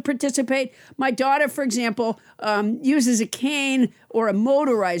court to participate? My daughter, for example, uses a cane or a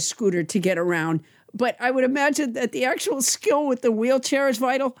motorized scooter to get around. But I would imagine that the actual skill with the wheelchair is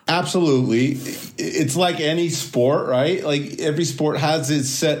vital. Absolutely. It's like any sport, right? Like every sport has its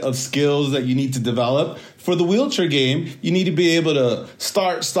set of skills that you need to develop. For the wheelchair game, you need to be able to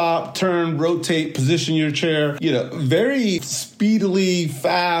start, stop, turn, rotate, position your chair, very speedily,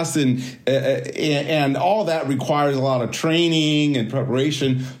 fast, and all that requires a lot of training and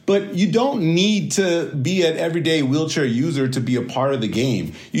preparation. But you don't need to be an everyday wheelchair user to be a part of the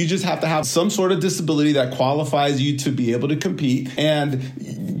game. You just have to have some sort of disability that qualifies you to be able to compete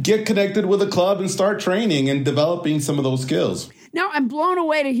and get connected with a club and start training and developing some of those skills. Now, I'm blown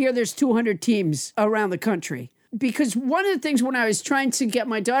away to hear there's 200 teams around the country. Because one of the things when I was trying to get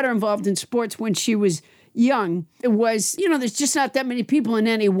my daughter involved in sports when she was young, it was, there's just not that many people in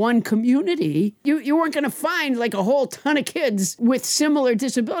any one community. You weren't going to find like a whole ton of kids with similar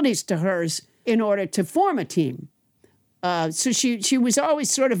disabilities to hers in order to form a team. So she was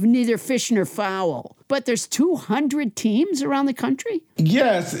always sort of neither fish nor fowl. But there's 200 teams around the country?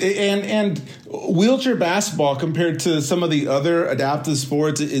 Yes, and wheelchair basketball compared to some of the other adaptive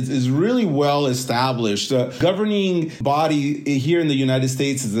sports is really well established. The governing body here in the United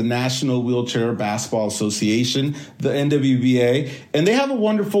States is the National Wheelchair Basketball Association, the NWBA, and they have a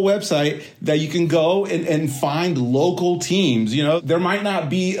wonderful website that you can go and find local teams. There might not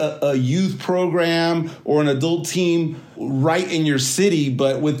be a youth program or an adult team right in your city,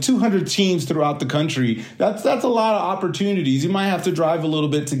 but with 200 teams throughout the country, that's a lot of opportunities. You might have to drive a little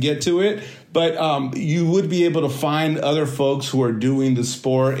bit to get to it, but you would be able to find other folks who are doing the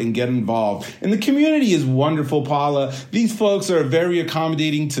sport and get involved. And the community is wonderful, Paula. These folks are very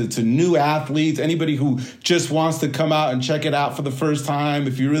accommodating to new athletes, anybody who just wants to come out and check it out for the first time.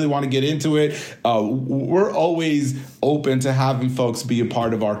 If you really want to get into it, we're always open to having folks be a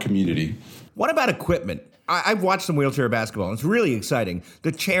part of our community. What about equipment? I've watched some wheelchair basketball. It's really exciting.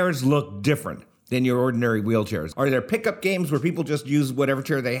 The chairs look different than your ordinary wheelchairs. Are there pickup games where people just use whatever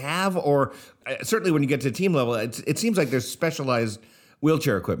chair they have? Or certainly when you get to team level, it seems like there's specialized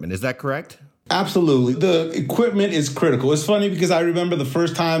wheelchair equipment. Is that correct? Absolutely. The equipment is critical. It's funny because I remember the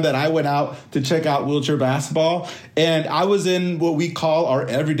first time that I went out to check out wheelchair basketball, and I was in what we call our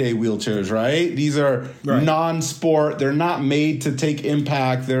everyday wheelchairs, right? These are non-sport. They're not made to take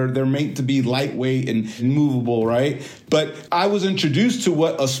impact. They're made to be lightweight and movable, right? But I was introduced to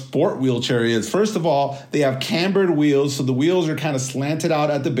what a sport wheelchair is. First of all, they have cambered wheels, so the wheels are kind of slanted out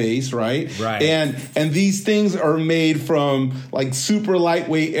at the base, right? Right. And these things are made from like super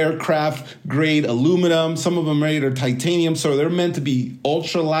lightweight aircraft grade grade aluminum. Some of them made are titanium, so they're meant to be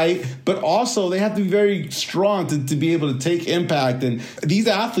ultra light, but also they have to be very strong to be able to take impact. And these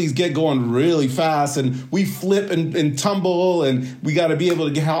athletes get going really fast, and we flip and tumble, and we got to be able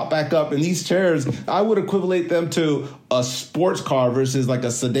to get hop back up. And these chairs, I would equivalent them to a sports car versus like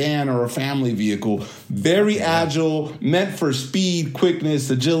a sedan or a family vehicle. Very agile, meant for speed, quickness,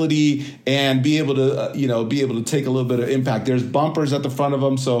 agility, and be able to take a little bit of impact. There's bumpers at the front of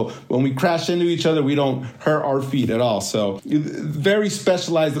them, so when we crash into each other, we don't hurt our feet at all. So very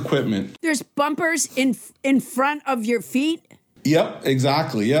specialized equipment. There's bumpers in front of your feet? Yep,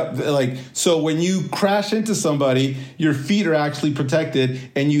 exactly. Yep. Like, so when you crash into somebody, your feet are actually protected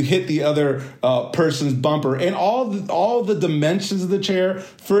and you hit the other person's bumper. And all the dimensions of the chair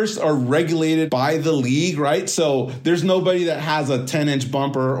first are regulated by the league, right? So there's nobody that has a 10-inch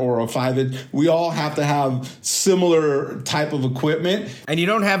bumper or a 5-inch. We all have to have similar type of equipment. And you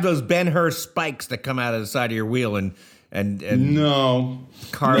don't have those Ben-Hur spikes that come out of the side of your wheel and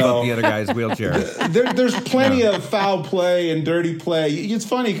carve up the other guy's wheelchair. There's plenty of foul play and dirty play. It's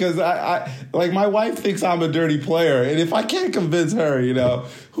funny because I like my wife thinks I'm a dirty player, and if I can't convince her,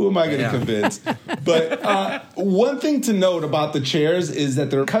 who am I going to convince? But one thing to note about the chairs is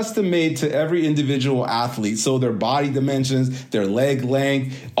that they're custom made to every individual athlete. So their body dimensions, their leg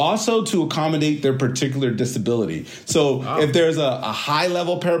length, also to accommodate their particular disability. So if there's a high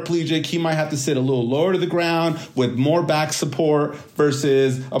level paraplegic, he might have to sit a little lower to the ground with more back support versus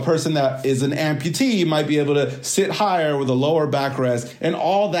a person that is an amputee might be able to sit higher with a lower backrest. And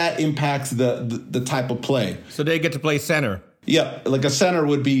all that impacts the type of play. So they get to play center. Yeah, like a center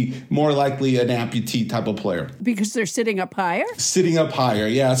would be more likely an amputee type of player. Because they're sitting up higher? Sitting up higher,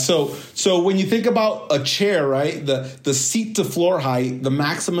 yeah. So when you think about a chair, right, the seat to floor height, the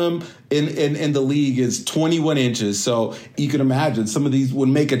maximum in the league is 21 inches. So you can imagine some of these would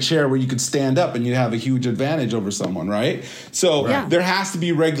make a chair where you could stand up and you have a huge advantage over someone, right? So there has to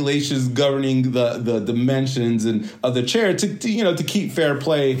be regulations governing the dimensions of the chair to keep fair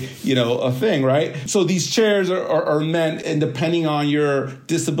play, a thing, right? So these chairs are meant, and depending on your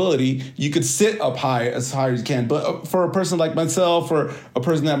disability, you could sit up high as you can. But for a person like myself or a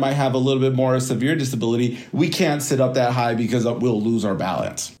person that might have a little bit more severe disability, we can't sit up that high because we'll lose our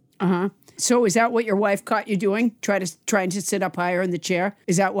balance. Uh-huh. So is that what your wife caught you doing? Trying to sit up higher in the chair?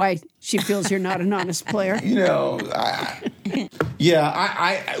 Is that why she feels you're not an honest player? We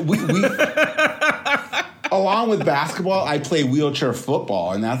along with basketball, I play wheelchair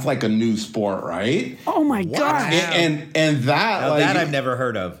football, and that's like a new sport, right? Oh my gosh! And that I've never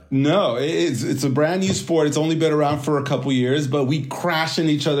heard of. No, it's a brand new sport. It's only been around for a couple years, but we crash in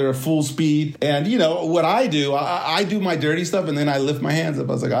each other at full speed. And what I do, I do my dirty stuff, and then I lift my hands up.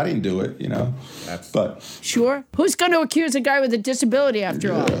 I was like, I didn't do it, But sure, who's going to accuse a guy with a disability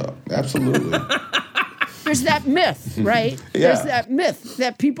after all? Absolutely. There's that myth, right? There's that myth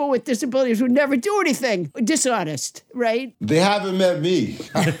that people with disabilities would never do anything dishonest, right? They haven't met me.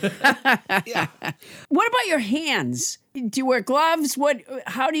 What about your hands? Do you wear gloves?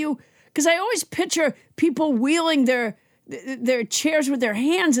 How do you? Because I always picture people wheeling their chairs with their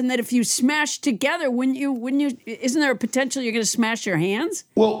hands, and that if you smash together, wouldn't you? Isn't there a potential you're going to smash your hands?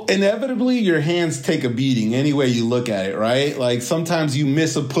 Well, inevitably, your hands take a beating any way you look at it, right? Like sometimes you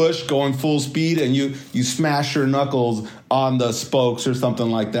miss a push going full speed, and you smash your knuckles on the spokes or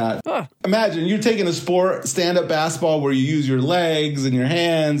something like that. Huh. Imagine you're taking a sport, stand-up basketball, where you use your legs and your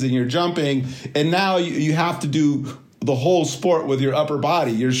hands and you're jumping, and now you have to do the whole sport with your upper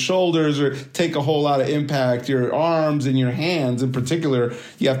body. Your shoulders take a whole lot of impact. Your arms and your hands in particular,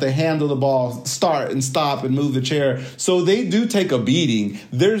 you have to handle the ball, start and stop and move the chair. So they do take a beating.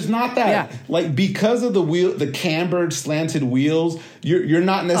 There's not that, because of the cambered, slanted wheels, you're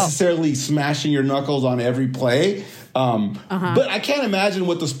not necessarily smashing your knuckles on every play. But I can't imagine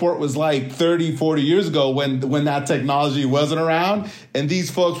what the sport was like 30, 40 years ago when that technology wasn't around and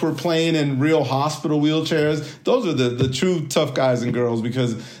these folks were playing in real hospital wheelchairs. Those are the true tough guys and girls,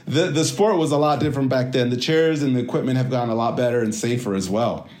 because the sport was a lot different back then. The chairs and the equipment have gotten a lot better and safer as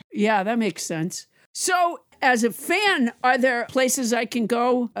well. Yeah, that makes sense. So as a fan, are there places I can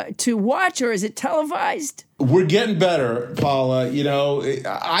go to watch, or is it televised? We're getting better, Paula.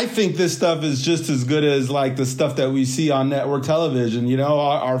 I think this stuff is just as good as like the stuff that we see on network television.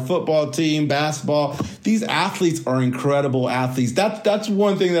 Our football team, basketball, these athletes are incredible athletes. That's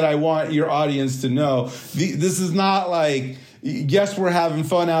one thing that I want your audience to know. This is not like yes, we're having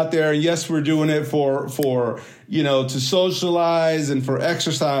fun out there. Yes, we're doing it for to socialize and for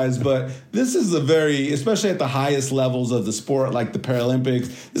exercise. But this is especially at the highest levels of the sport, like the Paralympics,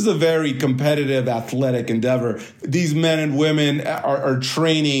 this is a very competitive athletic endeavor. These men and women are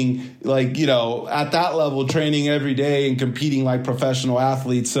training at that level, training every day and competing like professional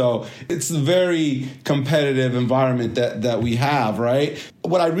athletes. So it's a very competitive environment that we have, right?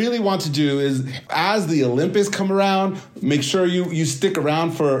 What I really want to do is, as the Olympics come around, make sure you stick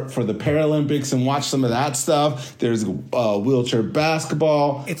around for the Paralympics and watch some of that stuff. There's wheelchair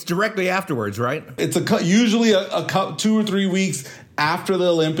basketball. It's directly afterwards, right? It's usually a 2 or 3 weeks after the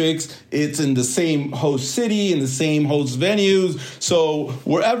Olympics. It's in the same host city, in the same host venues. So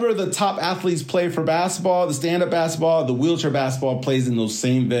wherever the top athletes play for basketball, the stand-up basketball, the wheelchair basketball plays in those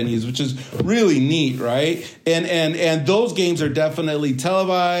same venues, which is really neat, right? And those games are definitely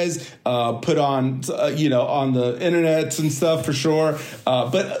televised, put on on the internet and stuff for sure.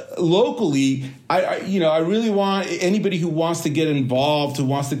 But locally, I really want anybody who wants to get involved, who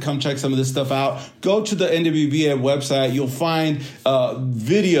wants to come check some of this stuff out, go to the NWBA website. You'll find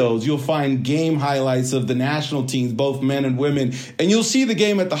videos, you'll find game highlights of the national teams, both men and women, and you'll see the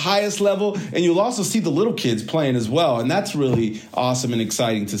game at the highest level, and you'll also see the little kids playing as well, and that's really awesome and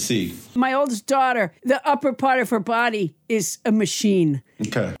exciting to see. My oldest daughter, the upper part of her body is a machine.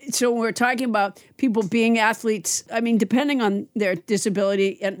 Okay. So when we're talking about people being athletes, I mean, depending on their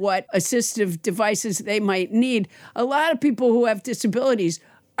disability and what assistive devices they might need, a lot of people who have disabilities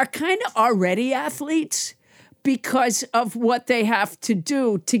are kind of already athletes because of what they have to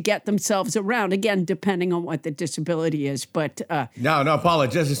do to get themselves around. Again, depending on what the disability is. But No, Paula,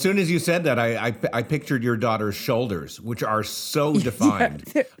 just as soon as you said that, I pictured your daughter's shoulders, which are so defined.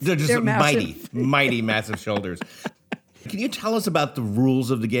 They're just mighty, massive shoulders. Can you tell us about the rules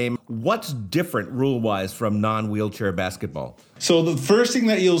of the game? What's different rule-wise from non-wheelchair basketball? So the first thing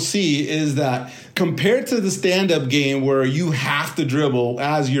that you'll see is that compared to the stand-up game where you have to dribble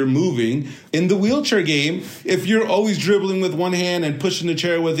as you're moving, in the wheelchair game, if you're always dribbling with one hand and pushing the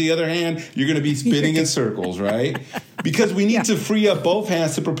chair with the other hand, you're going to be spinning in circles, right? Because we need to free up both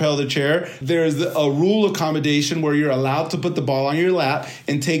hands to propel the chair. There's a rule accommodation where you're allowed to put the ball on your lap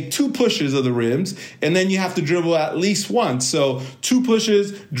and take 2 pushes of the rims, and then you have to dribble at least once. So 2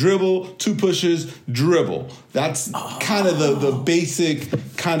 pushes, dribble, 2 pushes, dribble. That's kind of the basic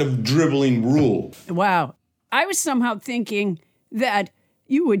kind of dribbling rule. Wow. I was somehow thinking that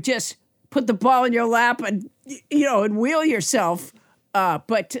you would just put the ball in your lap and, and wheel yourself.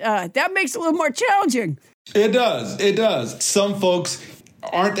 But that makes it a little more challenging. It does. Some folks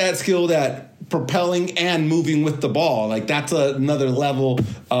aren't that skilled at propelling and moving with the ball. Like that's another level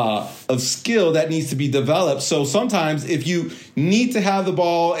of skill that needs to be developed. So sometimes if you need to have the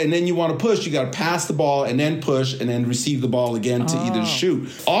ball and then you want to push, you got to pass the ball and then push and then receive the ball again to either shoot.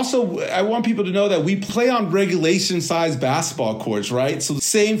 Also, I want people to know that we play on regulation size basketball courts, right? So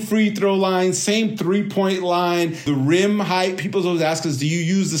same free throw line, same 3-point line, the rim height. People always ask us, do you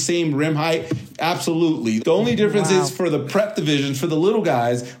use the same rim height? Absolutely. The only difference is for the prep divisions, for the little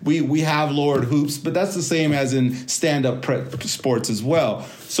guys, we have lowered hoops, but that's the same as in stand-up prep sports as well.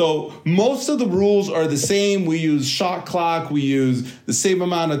 So most of the rules are the same. We use shot clock. We use the same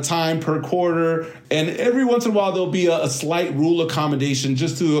amount of time per quarter. And every once in a while, there'll be a slight rule accommodation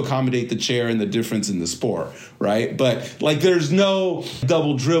just to accommodate the chair and the difference in the sport, right? But there's no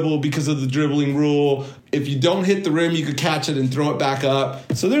double dribble because of the dribbling rule. If you don't hit the rim, you could catch it and throw it back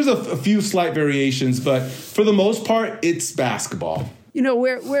up. So there's a few slight variations, but for the most part, it's basketball.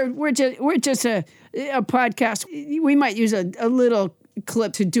 We're just a podcast. We might use a little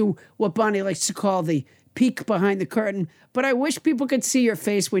clip to do what Bonnie likes to call the peek behind the curtain. But I wish people could see your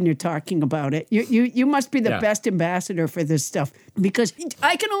face when you're talking about it. You must be the best ambassador for this stuff, because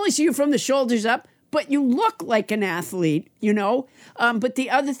I can only see you from the shoulders up, but you look like an athlete, But the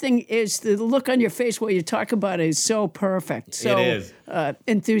other thing is the look on your face while you talk about it is so perfect. So it is.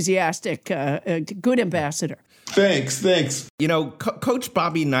 Enthusiastic, good ambassador. Thanks. Coach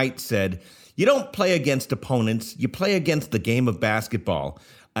Bobby Knight said, you don't play against opponents, you play against the game of basketball,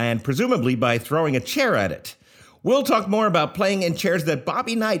 and presumably by throwing a chair at it. We'll talk more about playing in chairs that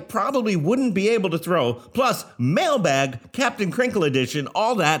Bobby Knight probably wouldn't be able to throw, plus mailbag, Captain Crinkle edition,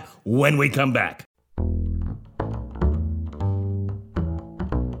 all that when we come back.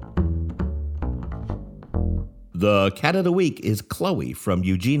 The cat of the week is Chloe from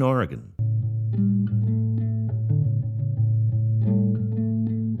Eugene, Oregon.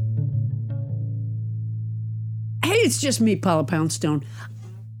 Hey, it's just me, Paula Poundstone.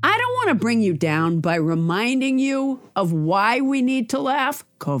 I don't want to bring you down by reminding you of why we need to laugh,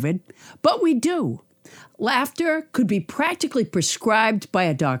 COVID, but we do. Laughter could be practically prescribed by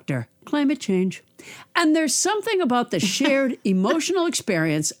a doctor. Climate change. And there's something about the shared emotional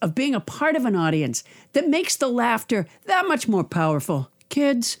experience of being a part of an audience that makes the laughter that much more powerful.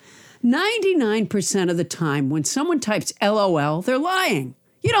 Kids, 99% of the time when someone types LOL, they're lying.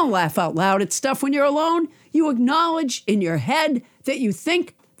 You don't laugh out loud at stuff when you're alone. You acknowledge in your head that you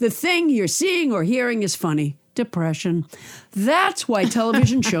think the thing you're seeing or hearing is funny. Depression. That's why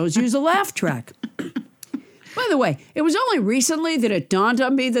television shows use a laugh track. By the way, it was only recently that it dawned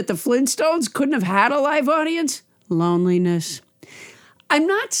on me that the Flintstones couldn't have had a live audience. Loneliness. I'm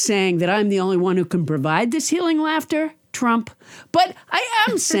not saying that I'm the only one who can provide this healing laughter, Trump, but I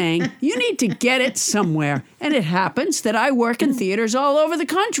am saying you need to get it somewhere. And it happens that I work in theaters all over the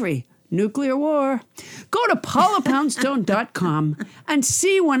country. Nuclear war. Go to paulapoundstone.com and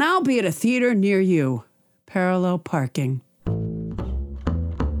see when I'll be at a theater near you. Parallel parking.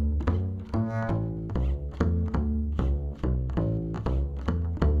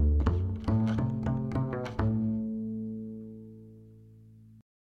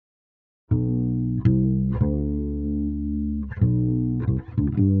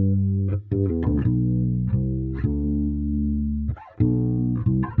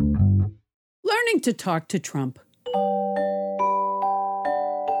 Learning to talk to Trump.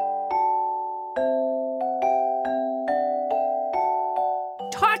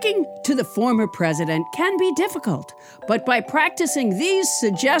 Talking to the former president can be difficult, but by practicing these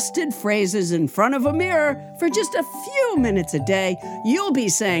suggested phrases in front of a mirror for just a few minutes a day, you'll be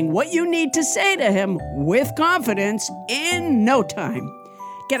saying what you need to say to him with confidence in no time.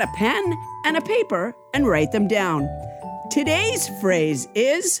 Get a pen and a paper and write them down. Today's phrase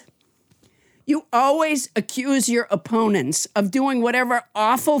is, you always accuse your opponents of doing whatever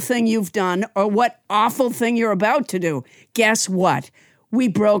awful thing you've done or what awful thing you're about to do. Guess what? We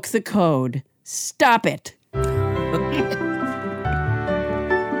broke the code. Stop it.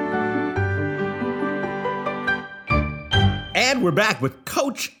 And we're back with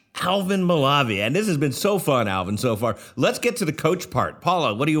Coach Alvin Malave. And this has been so fun, Alvin, so far. Let's get to the coach part.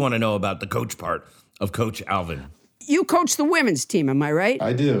 Paula, what do you want to know about the coach part of Coach Alvin? You coach the women's team, am I right?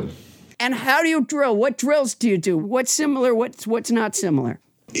 I do. And how do you drill? What drills do you do? What's similar? What's not similar?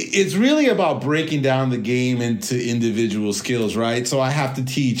 It's really about breaking down the game into individual skills, right? So I have to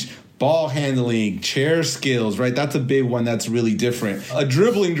teach ball handling, chair skills, right? That's a big one that's really different. A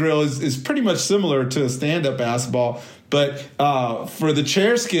dribbling drill is pretty much similar to a stand-up basketball, but for the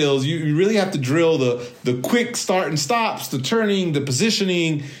chair skills, you really have to drill the quick start and stops, the turning, the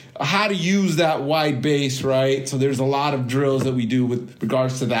positioning, how to use that wide base, right? So there's a lot of drills that we do with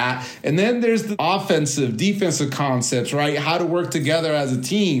regards to that. And then there's the offensive, defensive concepts, right? How to work together as a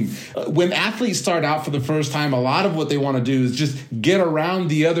team. When athletes start out for the first time, a lot of what they want to do is just get around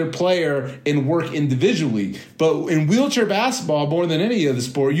the other player and work individually. But in wheelchair basketball, more than any other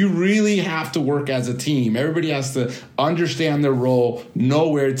sport, you really have to work as a team. Everybody has to understand their role, know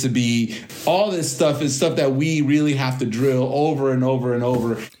where to be. All this stuff is stuff that we really have to drill over and over and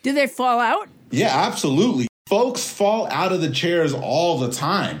over. Do they fall out? Yeah, absolutely. Folks fall out of the chairs all the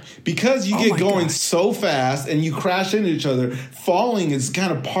time because you get going so fast and you crash into each other. Falling is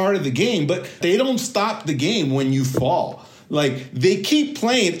kind of part of the game, but they don't stop the game when you fall. Like, they keep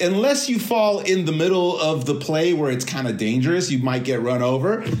playing unless you fall in the middle of the play where it's kind of dangerous, you might get run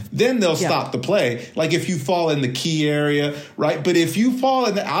over, then they'll stop the play. Like if you fall in the key area, right? But if you fall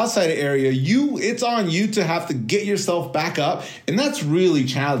in the outside area, it's on you to have to get yourself back up. And that's really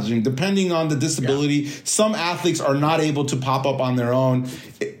challenging depending on the disability. Yeah. Some athletes are not able to pop up on their own.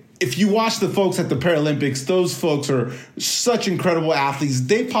 If you watch the folks at the Paralympics, those folks are such incredible athletes.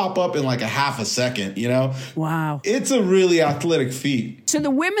 They pop up in like a half a second, you know? Wow. It's a really athletic feat. So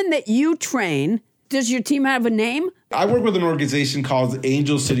the women that you train, does your team have a name? I work with an organization called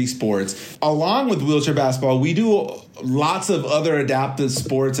Angel City Sports. Along with wheelchair basketball, we do lots of other adaptive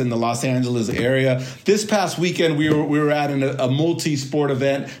sports in the Los Angeles area. This past weekend, we were at a multi-sport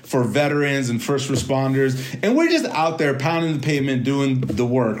event for veterans and first responders, and we're just out there pounding the pavement doing the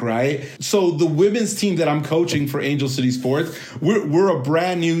work, right? So the women's team that I'm coaching for Angel City Sports, we're a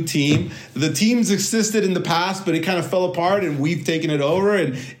brand new team. The teams existed in the past, but it kind of fell apart, and we've taken it over,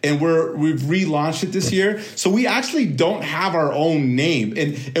 and we've relaunched it this year. So we actually don't have our own name.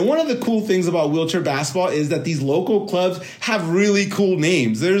 And one of the cool things about wheelchair basketball is that these local clubs have really cool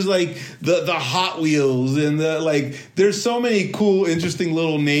names. There's like the Hot Wheels and there's so many cool, interesting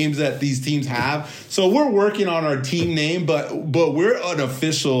little names that these teams have. So we're working on our team name, but we're an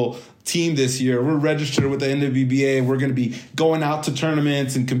official team this year. We're registered with the NWBA. We're going to be going out to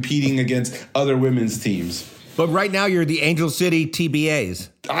tournaments and competing against other women's teams. But right now you're the Angel City TBAs.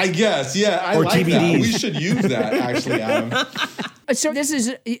 I guess, yeah. I or like TBDs. that. We should use that, actually, Adam. So this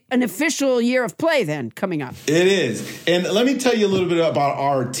is an official year of play then coming up. It is. And let me tell you a little bit about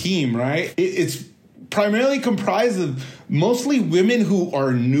our team, right? It's primarily comprised of mostly women who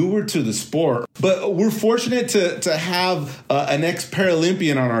are newer to the sport. But we're fortunate to have an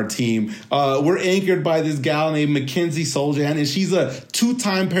ex-Paralympian on our team. We're anchored by this gal named Mackenzie Soljan, and she's a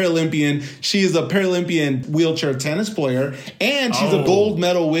two-time Paralympian. She is a Paralympian wheelchair tennis player, and she's a gold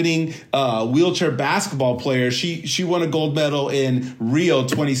medal winning wheelchair basketball player. She won a gold medal in Rio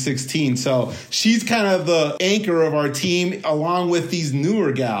 2016. So she's kind of the anchor of our team along with these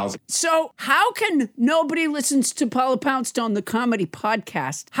newer gals. So how can nobody listens to Paula Poundstone, the comedy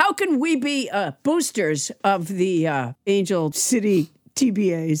podcast? How can we be boosters of the Angel City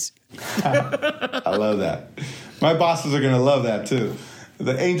TBAs? I love that. My bosses are going to love that too.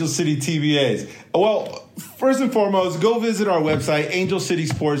 The Angel City TBAs. Well, first and foremost, go visit our website,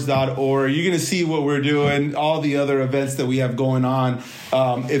 angelcitysports.org. You're going to see what we're doing, all the other events that we have going on.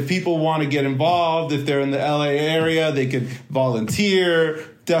 If people want to get involved, if they're in the LA area, they could volunteer.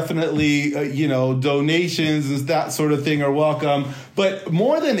 Definitely, donations and that sort of thing are welcome. But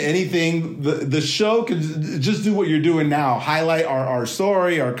more than anything, the show can just do what you're doing now. Highlight our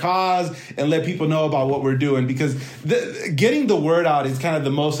story, our cause, and let people know about what we're doing. Because getting the word out is kind of the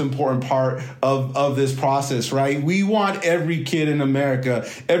most important part of this process, right? We want every kid in America,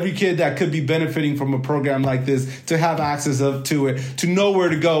 every kid that could be benefiting from a program like this, to have access to it, to know where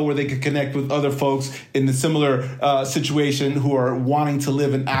to go, where they could connect with other folks in a similar situation who are wanting to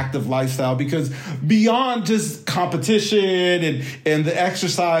live an active lifestyle. Because beyond just competition and the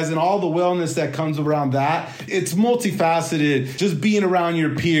exercise and all the wellness that comes around that, it's multifaceted. Just being around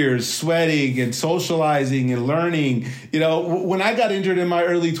your peers, sweating and socializing and learning. When I got injured in my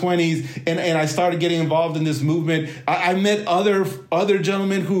early 20s and I started getting involved in this movement, I met other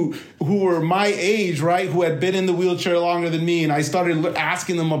gentlemen who were my age, right, who had been in the wheelchair longer than me, and I started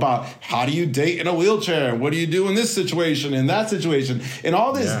asking them about, how do you date in a wheelchair? What do you do in this situation, in that situation? And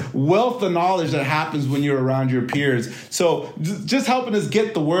all this wealth of knowledge that happens when you're around your peers. So just helping us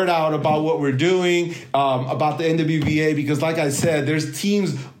get the word out about what we're doing, about the NWVA, because like I said, there's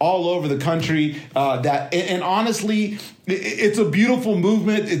teams all over the country and honestly, it's a beautiful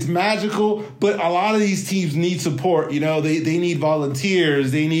movement. It's magical, but a lot of these teams need support. They need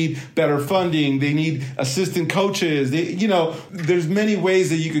volunteers. They need better funding. They need assistant coaches. There's many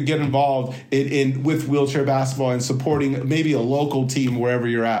ways that you could get involved with wheelchair basketball and supporting maybe a local team wherever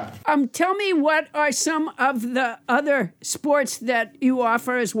you're at. Tell me, what are some of the other sports that you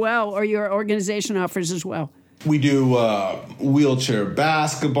offer as well, or your organization offers as well? We do wheelchair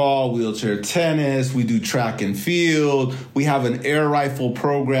basketball, wheelchair tennis. We do track and field. We have an air rifle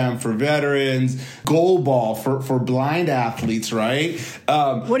program for veterans, goal ball for blind athletes, right?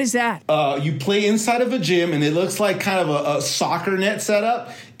 What is that? You play inside of a gym, and it looks like kind of a soccer net setup.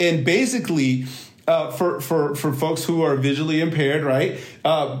 And basically, for folks who are visually impaired, right?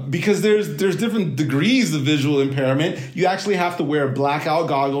 Because there's different degrees of visual impairment. You actually have to wear blackout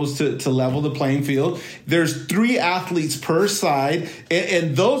goggles to level the playing field. There's 3 athletes per side,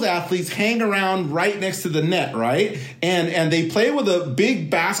 and those athletes hang around right next to the net, right? And they play with a big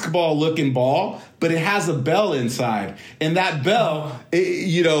basketball-looking ball, but it has a bell inside. And that bell,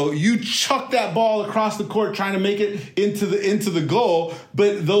 you chuck that ball across the court trying to make it into the goal,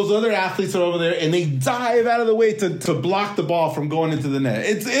 but those other athletes are over there and they dive out of the way to block the ball from going into the net.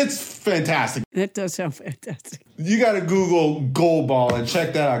 It's fantastic. That does sound fantastic. You got to Google goal ball and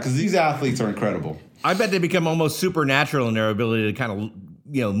check that out, because these athletes are incredible. I bet they become almost supernatural in their ability to kind of,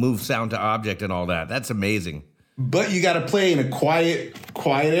 move sound to object and all that. That's amazing. But you got to play in a quiet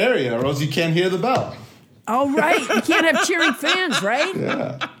area, or else you can't hear the bell. Oh, right. You can't have cheering fans, right?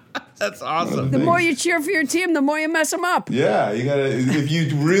 Yeah. That's awesome. The more you cheer for your team, the more you mess them up. Yeah, you gotta. If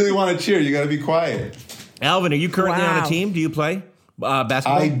you really want to cheer, you got to be quiet. Alvin, are you currently on a team? Do you play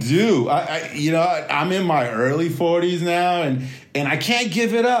basketball? I do. I'm in my early 40s now, and I can't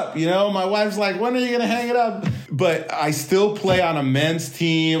give it up. My wife's like, when are you going to hang it up? But I still play on a men's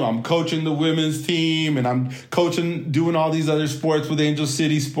team. I'm coaching the women's team, and I'm doing all these other sports with Angel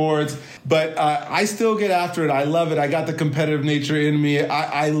City Sports. But I still get after it. I love it. I got the competitive nature in me.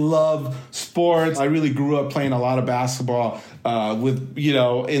 I love sports. I really grew up playing a lot of basketball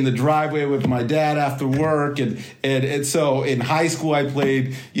in the driveway with my dad after work. And so in high school, I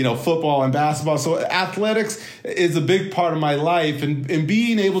played, football and basketball. So athletics is a big part of my life. And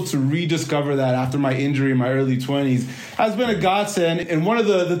being able to rediscover that after my injury in my early 20s has been a godsend. And one of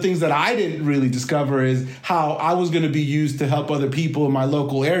the things that I didn't really discover is how I was going to be used to help other people in my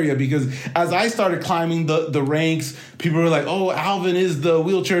local area. Because as I started climbing the ranks, people were like, oh, Alvin is the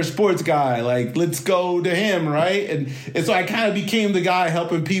wheelchair sports guy. Like, let's go to him, right? And so I kind of became the guy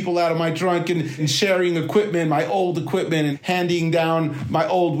helping people out of my trunk and sharing equipment, my old equipment, and handing down my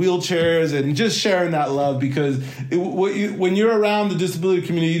old wheelchairs and just sharing that love. Because when you're around the disability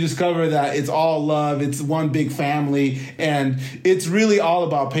community, you discover that it's all love. It's one big family. And it's really all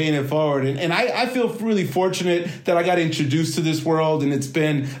about paying it forward. And I feel really fortunate that I got introduced to this world, and it's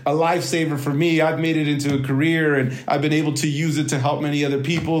been a lifesaver for me. I've made it into a career, and I've been able to use it to help many other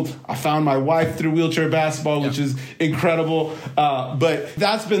people. I found my wife through wheelchair basketball, which is incredible. But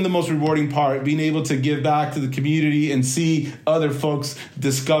that's been the most rewarding part, being able to give back to the community and see other folks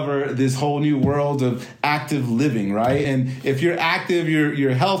discover this whole new world of active living, right? And if you're active,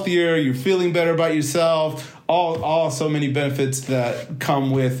 you're healthier, you're feeling better about yourself, all so many benefits that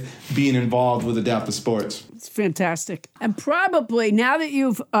come with being involved with adaptive sports. It's fantastic. And probably now that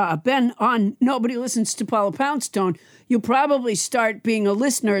you've been on Nobody Listens to Paula Poundstone, you'll probably start being a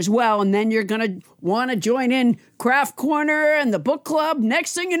listener as well, and then you're going to want to join in Craft Corner and the book club.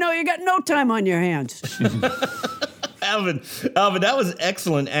 Next thing you know, you got no time on your hands. Alvin, that was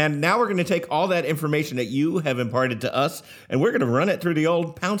excellent. And now we're going to take all that information that you have imparted to us, and we're going to run it through the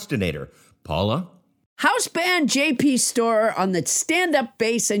old Poundstonator. Paula? House band JP Storer on the stand-up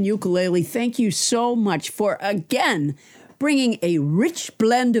bass and ukulele, thank you so much for, again, bringing a rich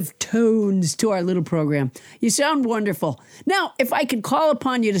blend of tones to our little program. You sound wonderful. Now, if I could call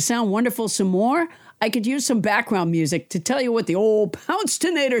upon you to sound wonderful some more, I could use some background music to tell you what the old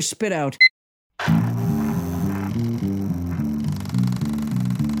Poundstonator spit out.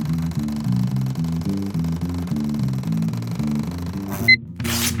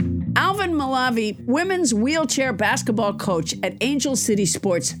 Alvin Malave, women's wheelchair basketball coach at Angel City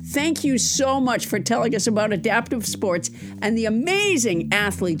Sports, thank you so much for telling us about adaptive sports and the amazing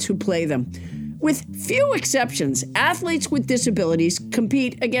athletes who play them. With few exceptions, athletes with disabilities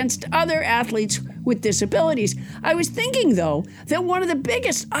compete against other athletes with disabilities. I was thinking, though, that one of the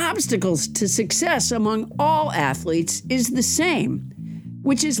biggest obstacles to success among all athletes is the same,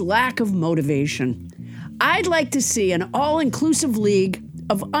 which is lack of motivation. I'd like to see an all-inclusive league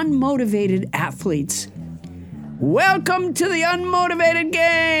of unmotivated athletes. Welcome to the Unmotivated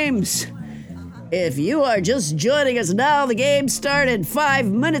Games! If you are just joining us now, the game started 5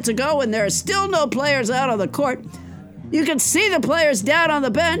 minutes ago and there are still no players out on the court. You can see the players down on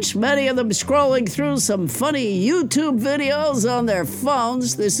the bench, many of them scrolling through some funny YouTube videos on their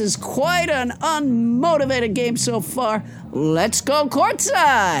phones. This is quite an unmotivated game so far. Let's go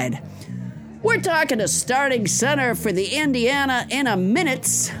courtside! We're talking to starting center for the Indiana in a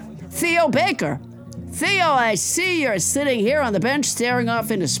minute's Theo Baker. Theo, I see you're sitting here on the bench staring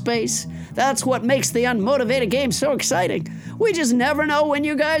off into space. That's what makes the unmotivated game so exciting. We just never know when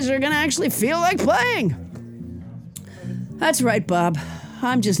you guys are going to actually feel like playing. That's right, Bob.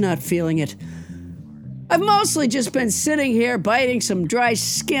 I'm just not feeling it. I've mostly just been sitting here biting some dry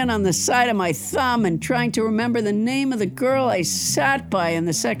skin on the side of my thumb and trying to remember the name of the girl I sat by in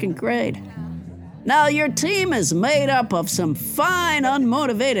the second grade. Now, your team is made up of some fine,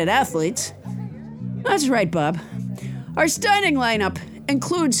 unmotivated athletes. That's right, Bob. Our starting lineup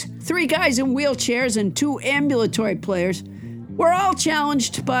includes 3 guys in wheelchairs and 2 ambulatory players. We're all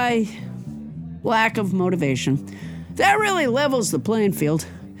challenged by lack of motivation. That really levels the playing field.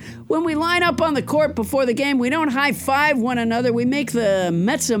 When we line up on the court before the game, we don't high-five one another. We make the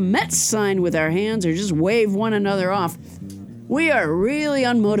Mets sign with our hands or just wave one another off. We are really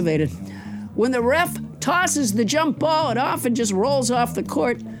unmotivated. When the ref tosses the jump ball, it often just rolls off the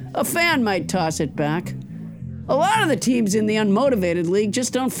court. A fan might toss it back. A lot of the teams in the unmotivated league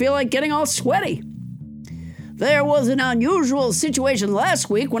just don't feel like getting all sweaty. There was an unusual situation last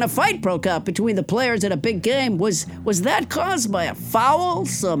week when a fight broke out between the players at a big game. Was that caused by a foul,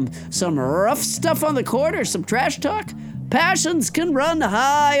 some rough stuff on the court, or some trash talk? Passions can run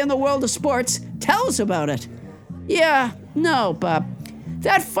high in the world of sports. Tell us about it. Yeah, no, Bob.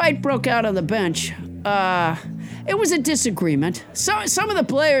 That fight broke out on the bench. It was a disagreement. Some of the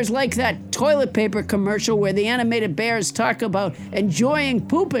players like that toilet paper commercial where the animated bears talk about enjoying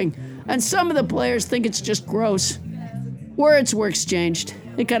pooping, and some of the players think it's just gross. Words were exchanged.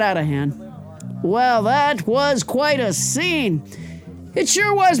 It got out of hand. Well, that was quite a scene. It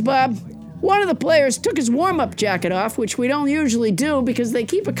sure was, Bob. One of the players took his warm-up jacket off, which we don't usually do because they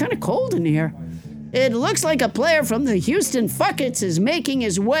keep it kind of cold in here. It looks like a player from the Houston Fuckets is making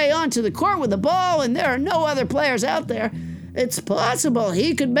his way onto the court with the ball, and there are no other players out there. It's possible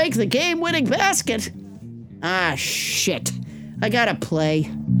he could make the game-winning basket. Ah, shit. I gotta play.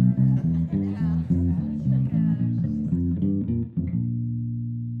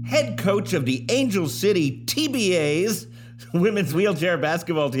 Head coach of the Angel City TBA's women's wheelchair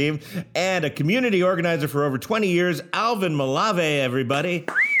basketball team and a community organizer for over 20 years, Alvin Malave, everybody.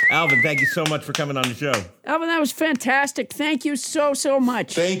 Alvin, thank you so much for coming on the show. Alvin, that was fantastic. Thank you so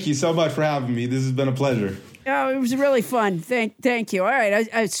much. Thank you so much for having me. This has been a pleasure. Oh, it was really fun. Thank you. All right,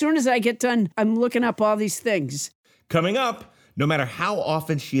 as soon as I get done, I'm looking up all these things. Coming up, no matter how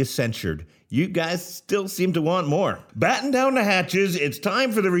often she is censured, you guys still seem to want more. Batten down the hatches, it's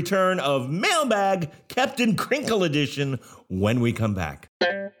time for the return of Mailbag Captain Crinkle Edition when we come back.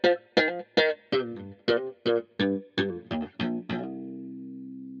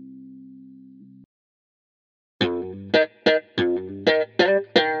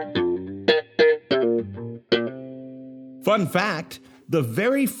 Fun fact, the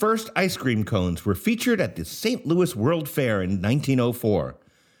very first ice cream cones were featured at the St. Louis World Fair in 1904.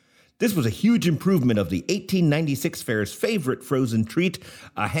 This was a huge improvement of the 1896 fair's favorite frozen treat,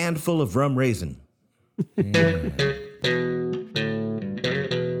 a handful of rum raisin. Yeah.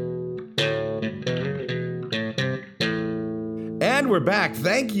 And we're back.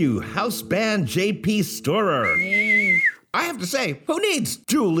 Thank you, house band JP Storer. Yay. I have to say, who needs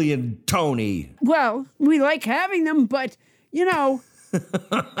Julie and Tony? Well, we like having them, but,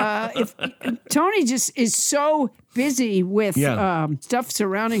 if Tony just is so busy with stuff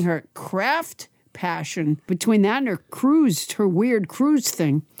surrounding her craft passion, between that and her weird cruise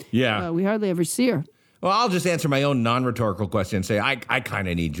thing, we hardly ever see her. Well, I'll just answer my own non-rhetorical question and say I kind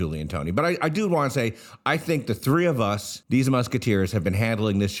of need Julie and Tony. But I do want to say I think the three of us, these Musketeers, have been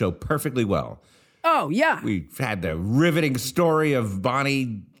handling this show perfectly well. Oh, yeah. We've had the riveting story of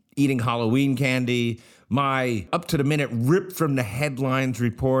Bonnie eating Halloween candy, my up-to-the-minute rip from the headlines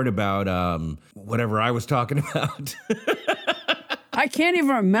report about whatever I was talking about. I can't even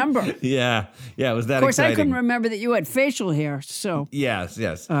remember. Yeah, it was that exciting. Of course, I couldn't remember that you had facial hair, so. Yes.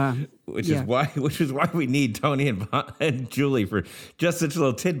 Which is why we need Tony and Julie for just such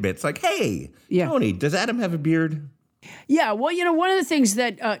little tidbits. Like, hey, Tony, does Adam have a beard? Yeah, well, one of the things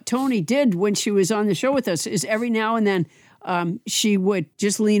that Tony did when she was on the show with us is every now and then she would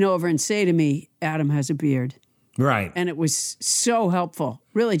just lean over and say to me, Adam has a beard. Right. And it was so helpful.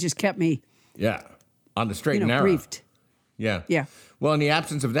 Really just kept me on the straight and narrow. Briefed. Yeah. Well, in the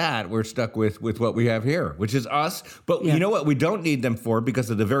absence of that, we're stuck with what we have here, which is us. But you know what we don't need them for because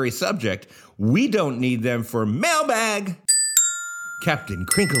of the very subject? We don't need them for Mailbag Captain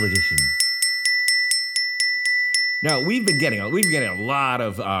Crinkle Edition. Now, we've been getting a lot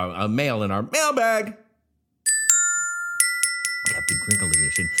of mail in our mailbag. Captain Crinkle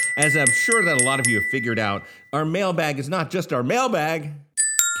Edition. As I'm sure that a lot of you have figured out, our mailbag is not just our mailbag,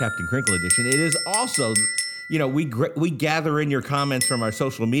 Captain Crinkle Edition. It is also, we gather in your comments from our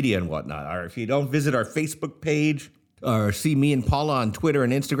social media and whatnot. Or if you don't visit our Facebook page or see me and Paula on Twitter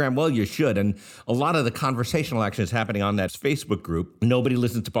and Instagram, well, you should. And a lot of the conversational action is happening on that Facebook group. Nobody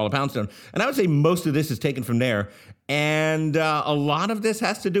listens to Paula Poundstone. And I would say most of this is taken from there. And a lot of this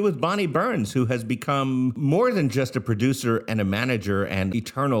has to do with Bonnie Burns, who has become more than just a producer and a manager and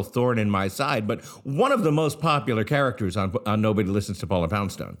eternal thorn in my side, but one of the most popular characters on Nobody Listens to Paula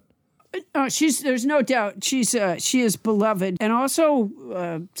Poundstone. There's no doubt she is beloved, and also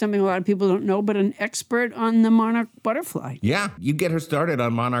something a lot of people don't know, but an expert on the monarch butterfly. Yeah, you get her started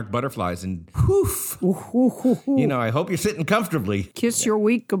on monarch butterflies, and poof, I hope you're sitting comfortably. Kiss your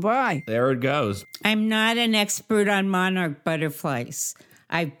week goodbye. There it goes. I'm not an expert on monarch butterflies.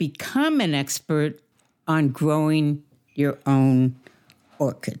 I've become an expert on growing your own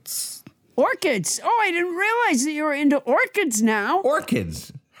orchids. Orchids? Oh, I didn't realize that you were into orchids now.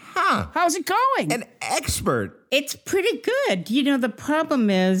 Orchids? Huh. How's it going? An expert. It's pretty good. The problem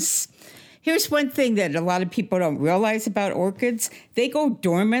is, here's one thing that a lot of people don't realize about orchids. They go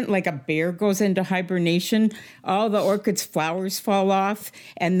dormant like a bear goes into hibernation. All the orchids' flowers fall off,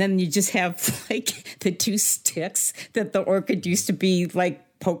 and then you just have like the two sticks that the orchid used to be like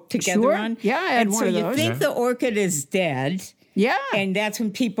poked together on. Yeah, I had and one so of you those. think the orchid is dead. Yeah. And that's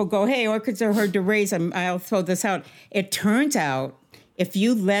when people go, hey, orchids are hard to raise. I'll throw this out. It turns out, if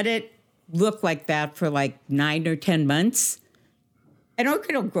you let it look like that for like 9 or 10 months, an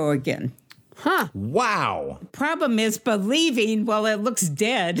orchid will grow again. Huh. Wow. Problem is believing, well, it looks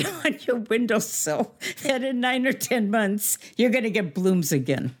dead on your windowsill, that in 9 or 10 months, you're going to get blooms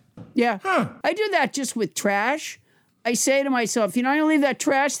again. Yeah. Huh. I do that just with trash. I say to myself, I'm going to leave that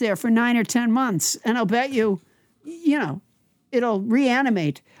trash there for 9 or 10 months, and I'll bet you, it'll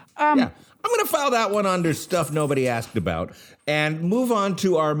reanimate. I'm going to file that one under stuff nobody asked about and move on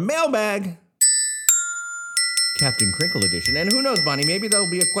to our mailbag. Captain Crinkle edition. And who knows, Bonnie, maybe there'll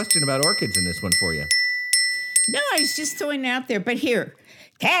be a question about orchids in this one for you. No, I was just throwing it out there. But here,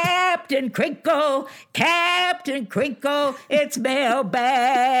 Captain Crinkle, it's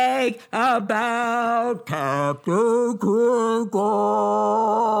mailbag about Captain Crinkle.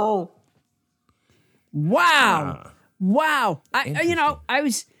 Wow. I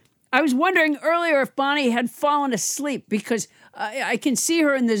was wondering earlier if Bonnie had fallen asleep because I can see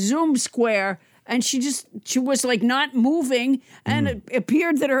her in the Zoom square and she was like not moving and it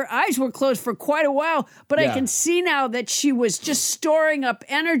appeared that her eyes were closed for quite a while. But I can see now that she was just storing up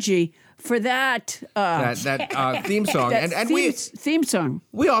energy for that theme song. Theme song.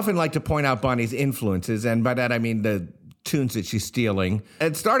 We often like to point out Bonnie's influences, and by that I mean the tunes that she's stealing.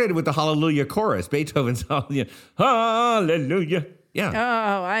 It started with the Hallelujah chorus, Beethoven's Hallelujah. Hallelujah. Yeah.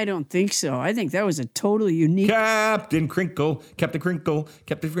 Oh, I don't think so. I think that was a totally unique... Captain Crinkle.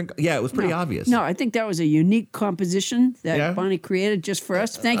 Yeah, it was pretty obvious. No, I think that was a unique composition that Bonnie created just for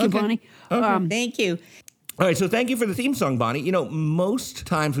us. Thank you, Bonnie. Okay. Thank you. All right, so thank you for the theme song, Bonnie. You know, most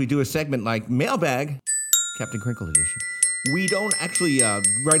times we do a segment like Mailbag, Captain Crinkle edition. We don't actually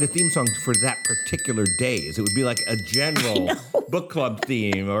write a theme song for that particular days. It would be like a general book club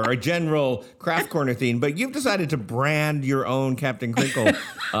theme or a general craft corner theme. But you've decided to brand your own Captain Crinkle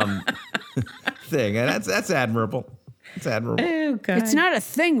thing, and that's admirable. It's admirable. Oh, God. It's not a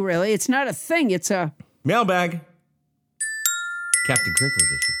thing, really. It's not a thing. It's a... Mailbag, Captain Crinkle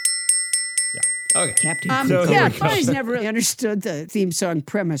edition. Yeah. Okay. Captain Crinkle. Bonnie's never really understood the theme song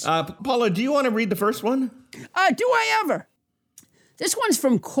premise. Paula, do you want to read the first one? Do I ever? This one's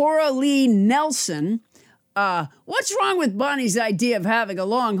from Cora Lee Nelson. What's wrong with Bonnie's idea of having a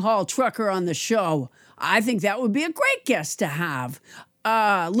long-haul trucker on the show? I think that would be a great guest to have.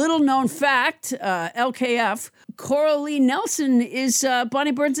 Little-known fact, LKF, Cora Lee Nelson is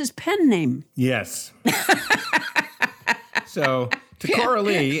Bonnie Burns' pen name. Yes. So, to Cora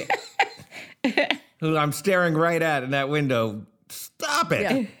Lee, who I'm staring right at in that window, stop it.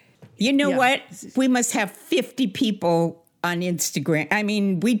 Yeah. You know what? We must have 50 people on Instagram. I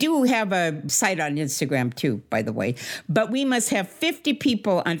mean, we do have a site on Instagram too, by the way. But we must have 50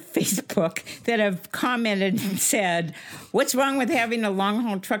 people on Facebook that have commented and said, what's wrong with having a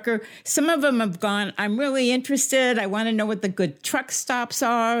long-haul trucker? Some of them have gone, I'm really interested. I want to know what the good truck stops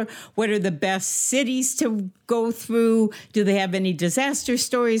are. What are the best cities to go through? Do they have any disaster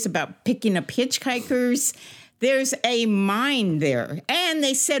stories about picking up hitchhikers? There's a mind there. And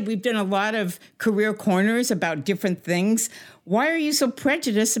they said we've done a lot of career corners about different things. Why are you so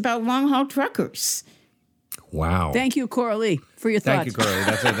prejudiced about long-haul truckers? Wow. Thank you, Cora Lee, for your thoughts. Thank you, Cora Lee.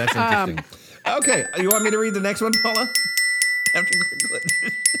 That's interesting. Okay, you want me to read the next one, Paula? Captain Crinkle.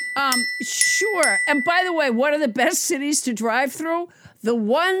 Sure. And by the way, what are the best cities to drive through? The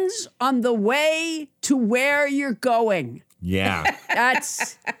ones on the way to where you're going. Yeah.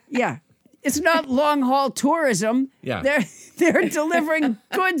 Yeah. It's not long-haul tourism. Yeah. They're delivering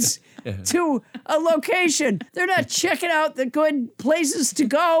goods to a location. They're not checking out the good places to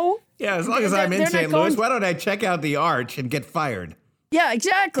go. Yeah, as long as I'm in St. Louis, why don't I check out the Arch and get fired? Yeah,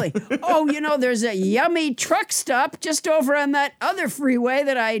 exactly. There's a yummy truck stop just over on that other freeway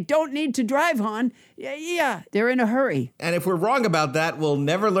that I don't need to drive on. Yeah, they're in a hurry. And if we're wrong about that, we'll